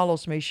that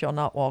follows me shall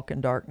not walk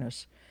in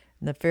darkness.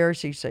 And the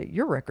Pharisees say,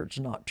 your record's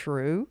not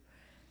true.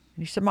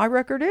 And he said, my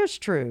record is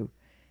true.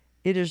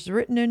 It is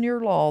written in your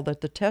law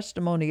that the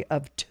testimony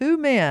of 2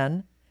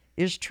 men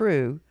is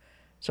true.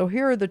 So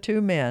here are the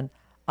 2 men.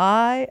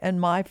 I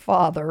and my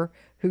Father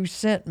who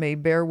sent me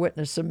bear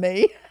witness of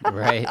me.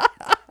 Right.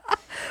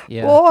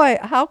 Yeah. Boy,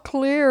 how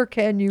clear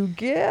can you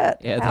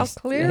get? Yeah, how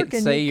clear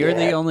can say you you're get?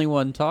 the only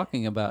one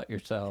talking about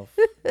yourself.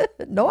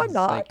 No, I'm It's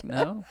not. like,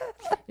 no,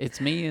 it's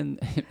me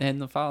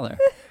and the Father.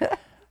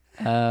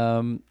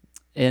 And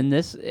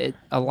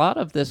a lot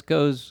of this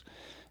goes.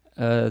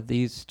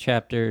 These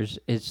chapters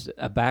is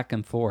a back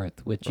and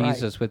forth with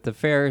Jesus, with the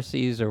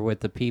Pharisees or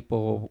with the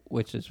people,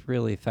 which is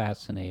really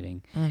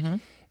fascinating. Mm-hmm.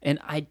 And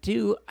I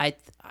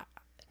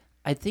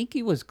think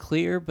he was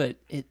clear, but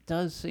it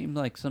does seem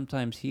like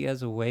sometimes he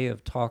has a way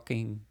of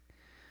talking.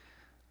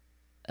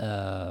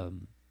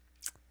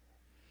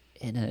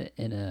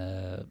 in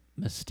a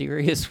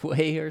mysterious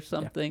way or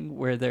something,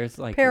 where there's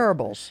like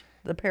Parables.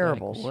 The like,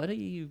 parables.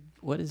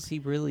 what is he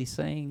really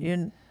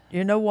saying?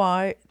 You know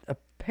why? A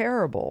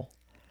parable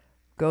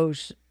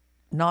goes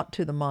not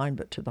to the mind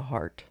but to the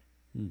heart.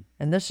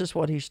 And this is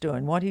what he's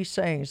doing. What he's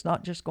saying is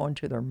not just going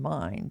to their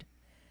mind,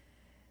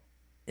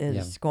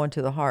 it's going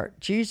to the heart.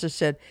 Jesus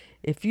said,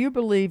 if you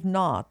believe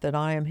not that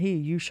I am he,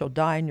 you shall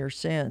die in your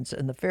sins.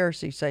 And the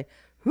Pharisees say,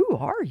 who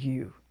are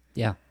you?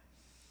 Yeah.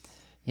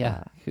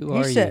 Who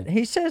are you?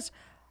 He says,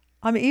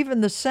 I'm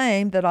even the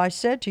same that I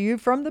said to you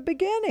from the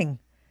beginning.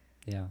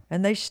 Yeah.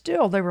 And they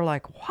were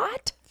like,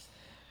 what?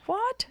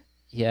 What?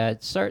 Yeah,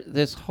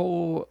 this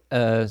whole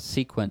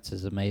sequence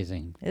is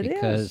amazing. It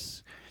because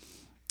is.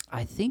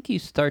 I think you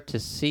start to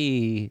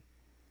see,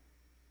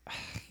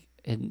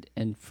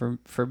 and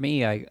for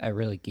me, I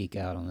really geek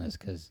out on this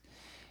because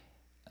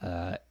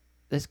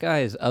this guy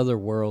is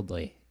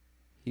otherworldly.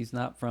 He's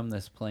not from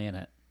this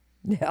planet.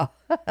 Yeah.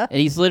 And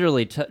he's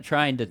literally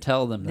trying to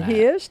tell them that.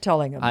 He is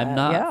telling them I'm that.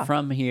 not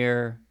from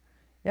here.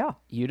 Yeah.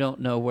 You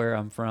don't know where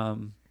I'm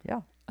from.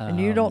 Yeah. And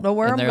you don't know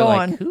where I'm they're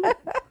going. Like,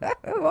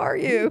 Who are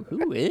you?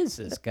 Who is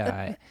this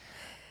guy?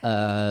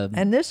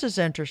 And this is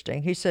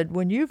interesting. He said,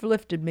 when you've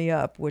lifted me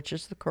up, which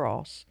is the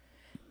cross,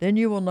 then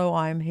you will know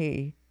I am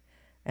he,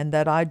 and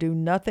that I do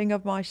nothing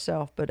of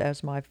myself, but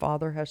as my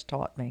Father has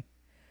taught me.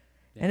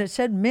 Yeah. And it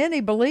said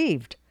many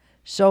believed.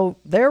 So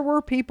there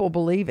were people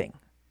believing.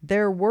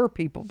 There were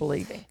people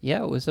believing.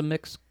 Yeah,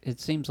 it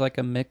seems like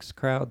a mixed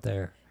crowd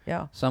there.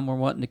 Yeah. Some were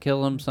wanting to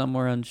kill him, some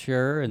were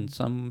unsure, and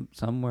some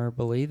were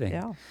believing.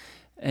 Yeah.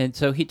 And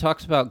so he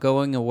talks about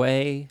going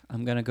away.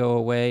 I'm going to go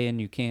away, and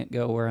you can't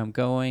go where I'm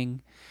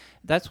going.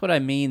 That's what I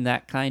mean,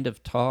 that kind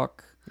of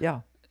talk.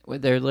 Yeah.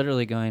 They're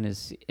literally going,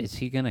 is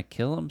he going to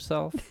kill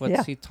himself?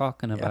 What's he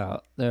talking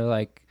about? They're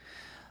like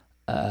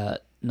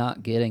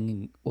not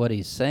getting what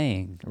he's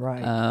saying.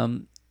 Right.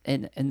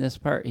 And in this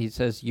part, he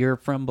says, you're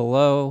from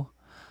below,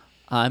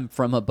 I'm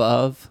from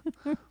above.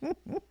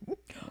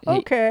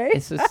 Okay.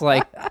 It's just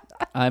like,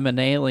 I'm an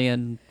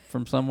alien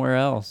from somewhere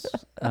else.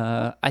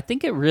 I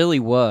think it really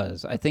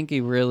was. I think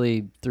he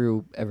really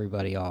threw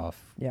everybody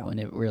off when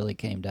it really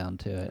came down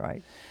to it.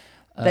 Right.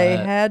 They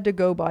had to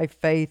go by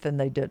faith, and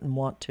they didn't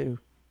want to.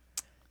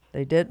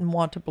 They didn't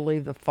want to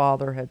believe the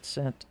Father had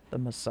sent the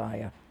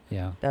Messiah.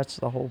 Yeah. That's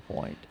the whole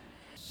point.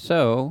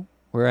 So,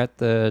 we're at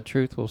the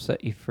truth will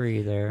set you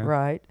free there.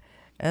 Right.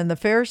 And the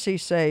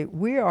Pharisees say,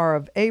 we are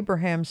of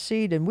Abraham's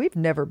seed, and we've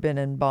never been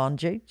in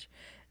bondage.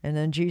 And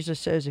then Jesus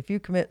says, if you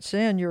commit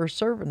sin, you're a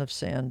servant of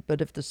sin.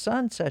 But if the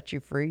Son sets you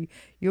free,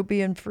 you'll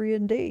be free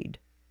indeed.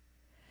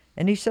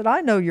 And he said,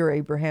 I know you're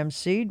Abraham's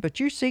seed, but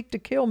you seek to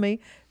kill me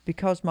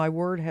because my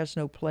word has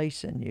no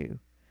place in you.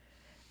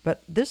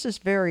 But this is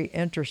very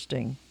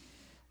interesting.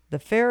 The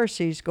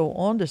Pharisees go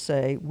on to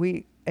say,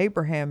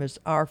 Abraham is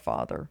our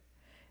father.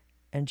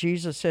 And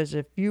Jesus says,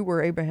 if you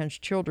were Abraham's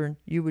children,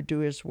 you would do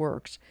his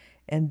works.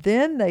 And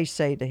then they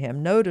say to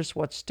him, notice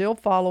what's still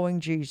following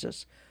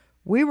Jesus.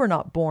 We were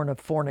not born of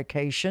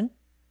fornication.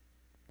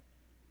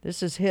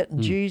 This is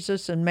hitting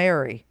Jesus and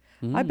Mary.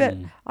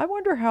 I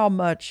wonder how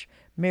much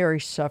Mary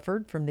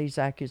suffered from these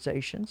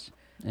accusations.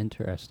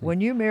 Interesting.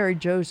 When you married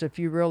Joseph,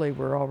 you really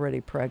were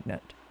already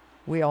pregnant.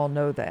 We all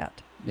know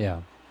that.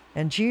 Yeah.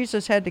 And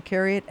Jesus had to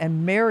carry it,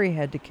 and Mary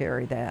had to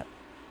carry that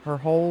her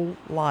whole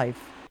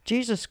life.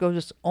 Jesus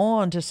goes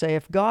on to say,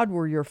 if God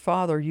were your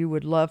father, you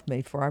would love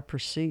me, for I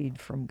proceed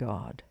from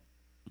God.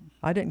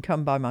 I didn't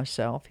come by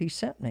myself. He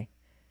sent me.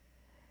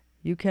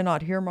 You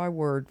cannot hear my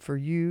word, for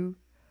you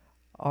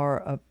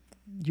are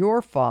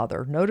your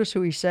father. Notice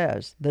who he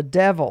says, the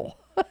devil.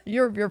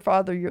 You're your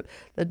father,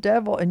 the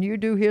devil, and you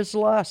do his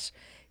lusts.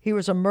 He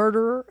was a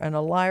murderer and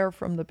a liar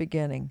from the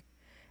beginning.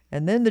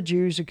 And then the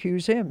Jews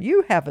accuse him.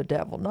 You have a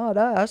devil, not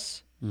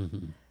us.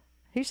 Mm-hmm.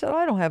 He said,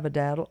 I don't have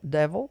a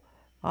devil.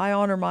 I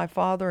honor my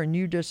Father, and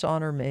you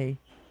dishonor me.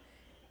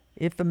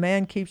 If a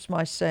man keeps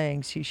my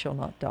sayings, he shall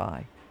not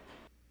die.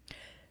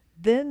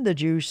 Then the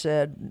Jews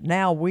said,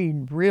 now we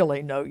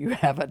really know you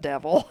have a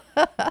devil.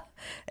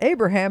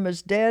 Abraham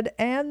is dead,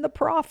 and the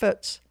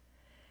prophets.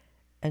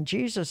 And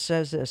Jesus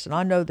says this, and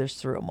I know this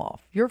threw him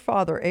off. Your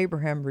father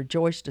Abraham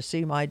rejoiced to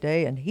see my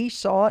day, and he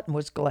saw it and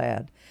was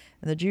glad.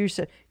 And the Jews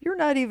said, you're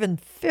not even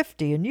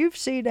 50, and you've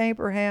seen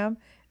Abraham?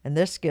 And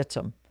this gets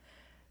him.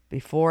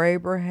 Before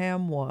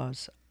Abraham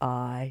was,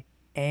 I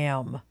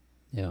am.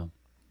 Yeah.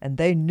 And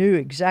they knew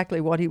exactly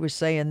what he was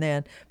saying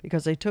then,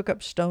 because they took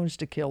up stones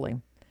to kill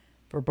him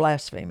for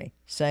blasphemy,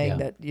 saying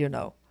that,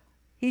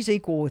 he's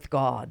equal with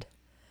God.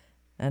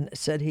 And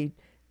said he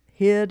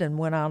hid and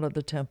went out of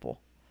the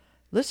temple.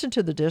 Listen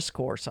to the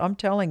discourse. I'm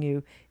telling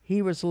you,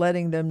 he was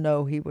letting them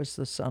know he was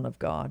the Son of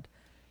God.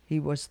 He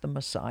was the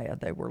Messiah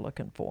they were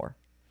looking for.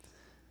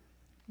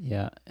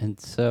 Yeah, and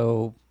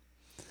so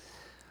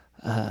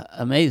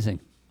amazing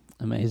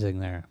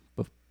there.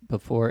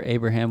 Before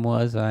Abraham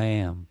was, I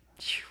am.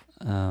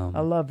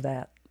 I love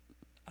that.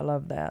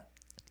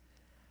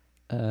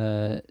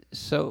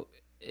 So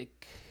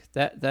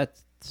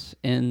that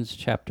ends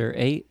chapter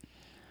 8.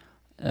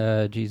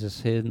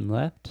 Jesus hid and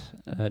left.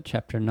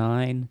 Chapter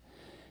 9.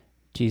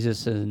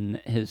 Jesus and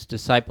his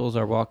disciples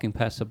are walking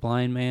past a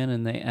blind man,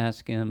 and they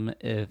ask him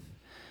if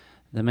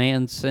the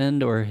man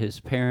sinned or his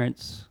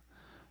parents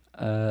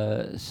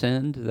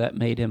sinned that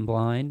made him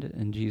blind.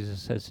 And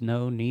Jesus says,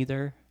 no,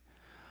 neither.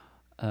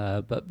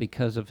 But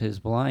because of his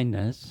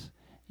blindness,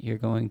 you're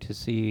going to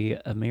see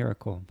a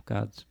miracle,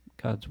 God's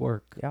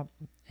work Yep.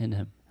 in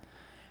him.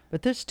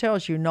 But this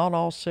tells you not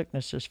all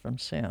sickness is from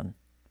sin.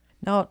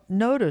 Now,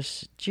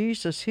 notice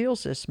Jesus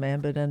heals this man,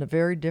 but in a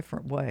very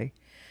different way.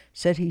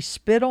 Said he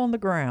spit on the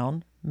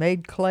ground,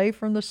 made clay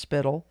from the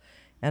spittle,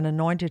 and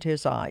anointed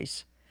his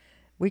eyes.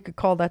 We could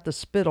call that the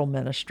spittle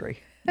ministry,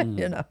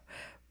 you know.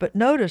 But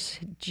notice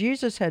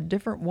Jesus had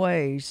different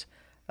ways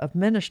of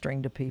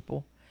ministering to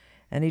people.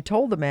 And he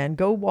told the man,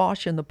 go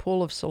wash in the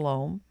pool of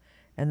Siloam.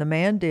 And the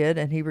man did,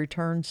 and he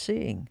returned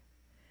seeing.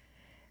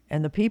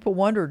 And the people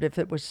wondered if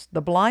it was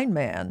the blind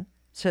man.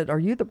 Said, are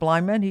you the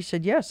blind man? He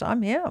said, yes,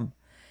 I'm him.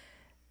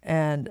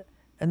 And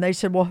they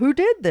said, well, who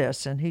did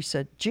this? And he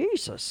said,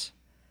 Jesus.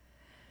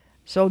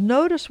 So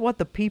notice what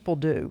the people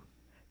do.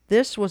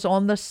 This was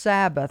on the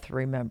Sabbath,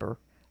 remember.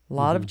 A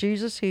lot of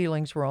Jesus'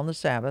 healings were on the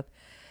Sabbath.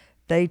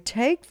 They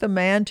take the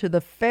man to the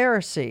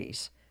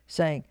Pharisees,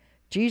 saying,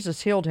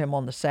 Jesus healed him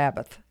on the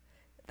Sabbath.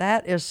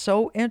 That is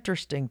so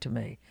interesting to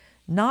me.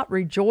 Not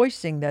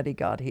rejoicing that he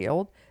got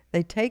healed.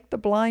 They take the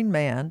blind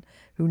man,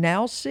 who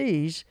now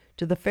sees,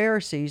 to the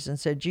Pharisees and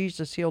said,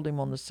 Jesus healed him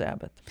on the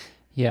Sabbath.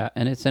 Yeah,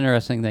 and it's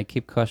interesting. They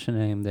keep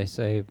questioning him. They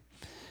say,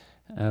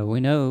 we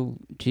know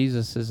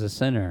Jesus is a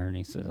sinner. And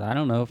he says, I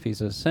don't know if he's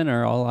a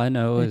sinner. All I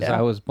know is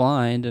I was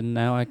blind and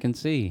now I can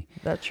see.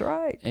 That's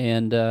right.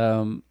 And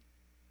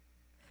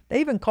they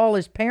even call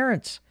his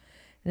parents.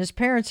 And his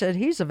parents said,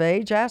 he's of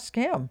age, ask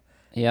him.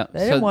 yeah,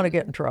 They didn't want to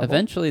get in trouble.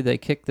 eventually they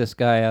kick this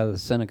guy out of the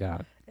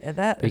synagogue And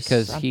that is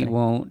because he something.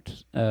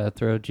 won't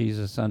throw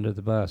Jesus under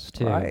the bus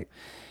too. Right.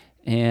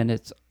 And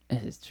it's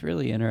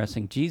really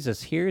interesting.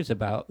 Jesus hears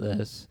about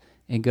this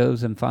and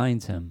goes and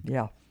finds him.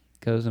 Yeah.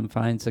 Goes and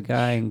finds the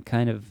guy and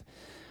kind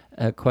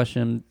of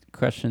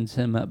questions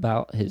him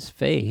about his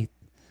faith.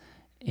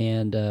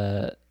 And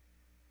the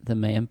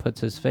man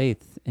puts his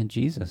faith in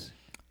Jesus.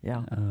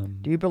 Yeah.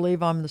 Do you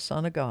believe I'm the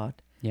Son of God?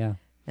 Yeah.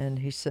 And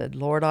he said,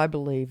 Lord, I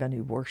believe. And he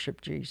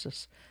worshiped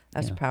Jesus.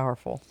 That's Yeah.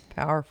 powerful.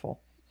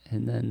 Powerful.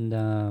 And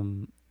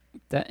then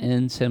that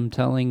ends him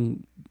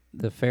telling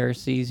the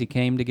Pharisees he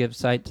came to give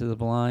sight to the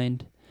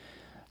blind.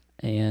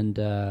 And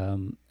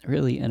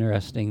really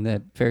interesting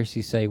that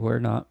Pharisees say,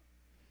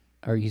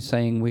 are you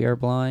saying we are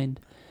blind?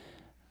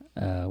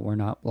 We're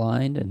not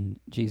blind. And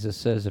Jesus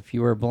says, if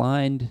you were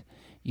blind,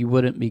 you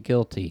wouldn't be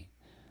guilty.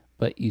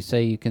 But you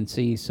say you can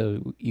see,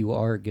 so you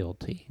are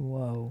guilty.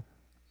 Whoa.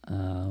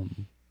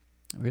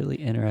 Really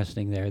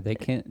interesting there. They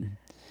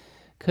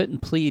couldn't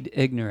plead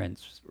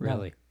ignorance,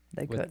 really. No,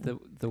 they with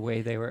couldn't. the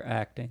way they were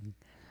acting.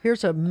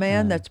 Here's a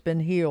man that's been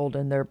healed,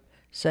 and they're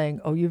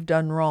saying, oh, you've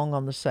done wrong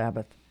on the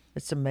Sabbath.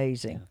 It's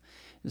amazing.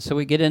 So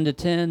we get into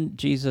 10.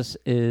 Jesus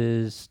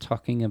is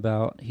talking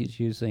about, he's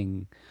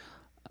using,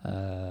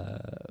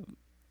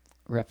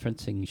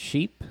 referencing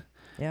sheep.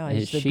 Yeah,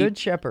 His he's the sheep good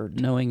shepherd.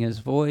 Knowing his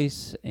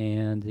voice,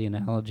 and the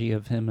analogy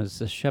of him as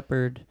the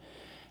shepherd.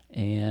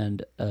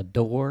 And a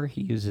door,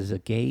 he uses a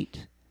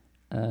gate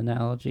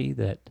analogy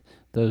that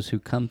those who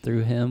come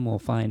through him will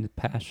find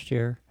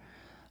pasture.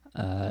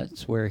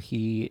 It's where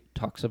he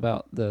talks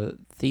about the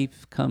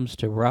thief comes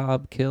to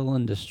rob, kill,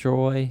 and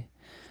destroy,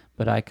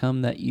 but I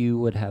come that you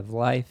would have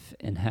life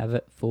and have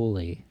it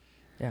fully.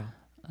 Yeah.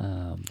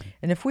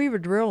 And if we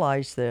would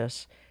realize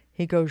this,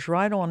 he goes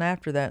right on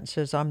after that and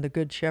says, I'm the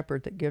good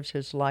shepherd that gives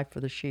his life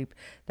for the sheep.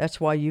 That's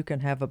why you can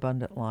have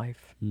abundant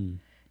life.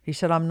 He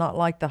said, I'm not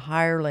like the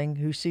hireling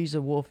who sees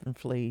a wolf and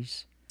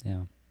flees.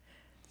 Yeah.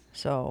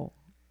 So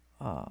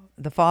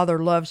the Father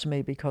loves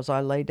me because I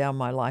lay down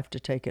my life to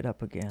take it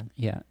up again.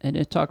 Yeah, and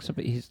it talks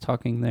about, he's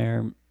talking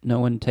there, no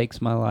one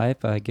takes my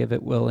life, I give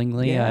it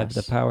willingly. I have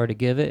the Yes. power to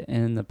give it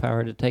and the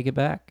power to take it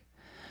back,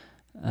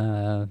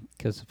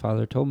 because the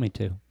Father told me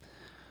to.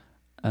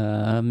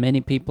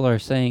 Many people are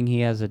saying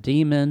he has a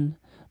demon,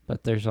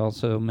 but there's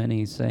also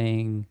many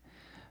saying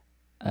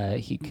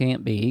he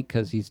can't be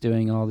because he's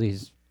doing all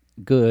these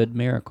good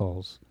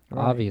miracles.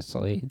 Right.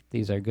 Obviously,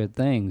 these are good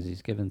things.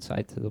 He's given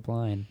sight to the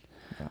blind.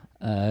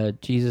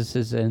 Jesus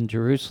is in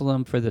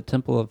Jerusalem for the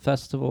Temple of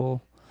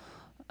Festival.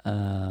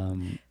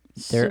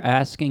 They're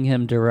asking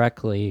him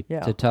directly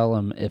to tell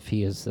him if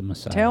he is the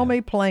Messiah. Tell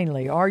me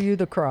plainly, are you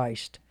the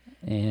Christ?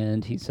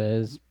 And he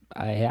says,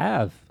 I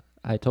have.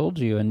 I told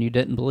you, and you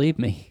didn't believe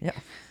me. Yeah.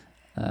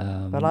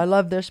 But I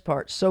love this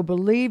part. So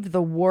believe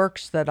the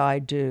works that I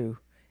do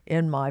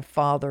in my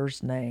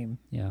Father's name.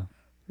 Yeah.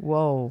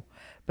 Whoa.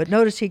 But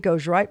notice he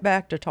goes right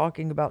back to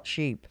talking about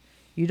sheep.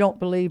 You don't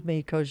believe me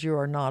because you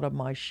are not of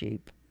my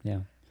sheep.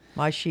 Yeah.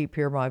 My sheep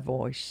hear my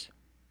voice.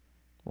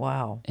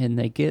 Wow. And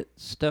they get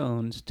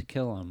stones to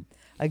kill him.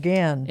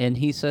 Again. And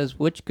he says,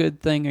 which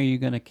good thing are you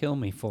going to kill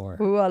me for?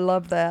 Ooh, I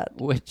love that.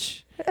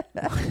 Which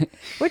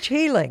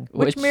healing?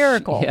 Which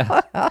miracle?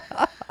 Yeah.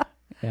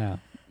 Yeah.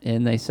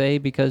 And they say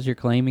because you're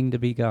claiming to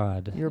be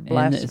God. You're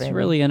And it's blaspheming.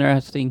 really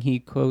interesting. He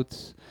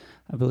quotes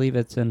I believe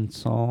it's in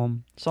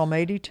Psalm. Psalm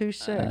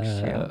 82:6.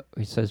 Yeah.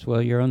 He says,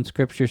 well, your own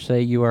scriptures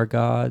say you are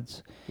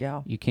God's.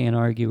 Yeah. You can't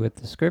argue with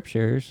the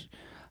scriptures.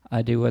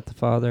 I do what the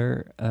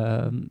Father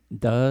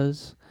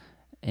does,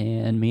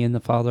 and me and the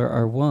Father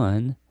are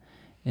one.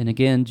 And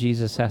again,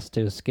 Jesus has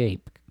to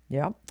escape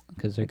Yeah.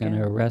 because they're going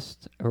to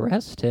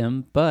arrest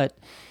him. But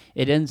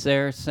it ends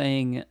there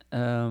saying,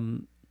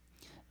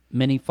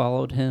 many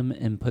followed him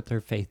and put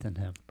their faith in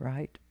him.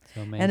 Right.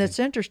 So amazing. And it's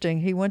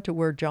interesting. He went to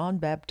where John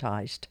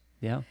baptized.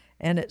 Yeah.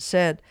 And it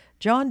said,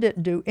 John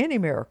didn't do any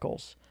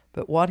miracles,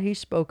 but what he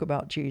spoke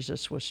about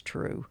Jesus was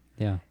true.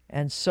 Yeah.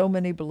 And so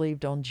many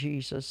believed on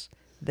Jesus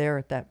there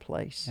at that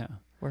place Yeah.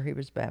 where he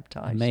was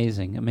baptized.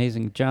 Amazing,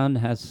 amazing. John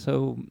has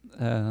so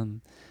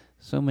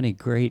many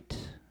great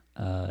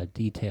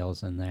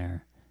details in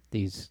there.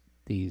 These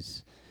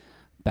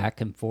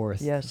back and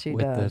forth Yes, he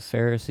with the does.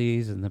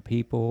 Pharisees and the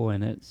people,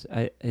 and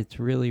it's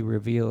really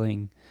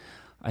revealing.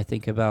 I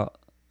think about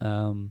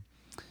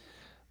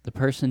the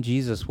person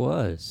Jesus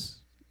was.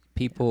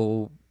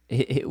 People,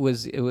 it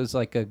was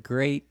like a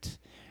great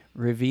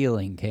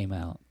revealing came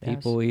out. Yes.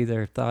 People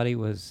either thought he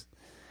was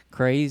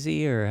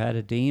crazy or had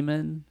a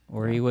demon,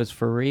 or he Yeah. was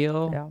for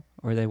real, Yeah.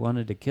 or they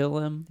wanted to kill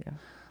him.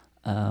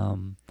 Yeah.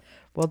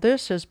 Well,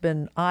 this has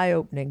been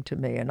eye-opening to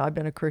me, and I've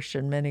been a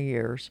Christian many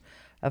years,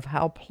 of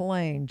how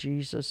plain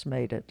Jesus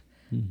made it.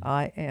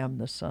 I am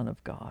the Son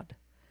of God,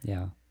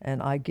 Yeah,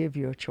 and I give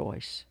you a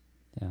choice.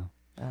 yeah,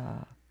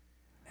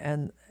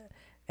 And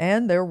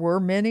there were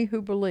many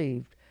who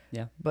believed,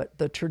 yeah, but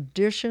the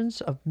traditions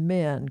of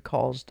men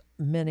caused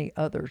many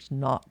others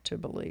not to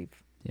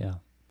believe. yeah.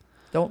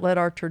 Don't let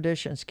our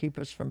traditions keep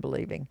us from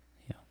believing.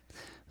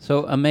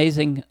 So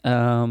amazing.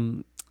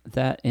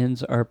 That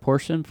ends our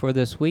portion for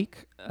this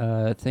week.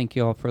 Thank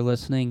you all for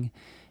listening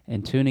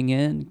and tuning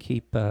in.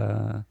 Keep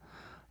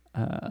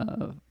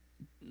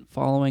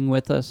following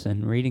with us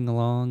and reading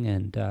along,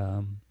 and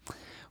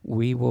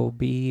we will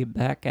be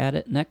back at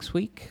it next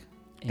week.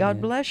 God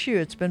And bless you.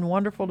 It's been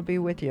wonderful to be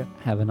with you.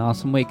 have an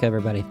awesome week,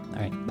 everybody.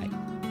 All right,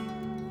 bye.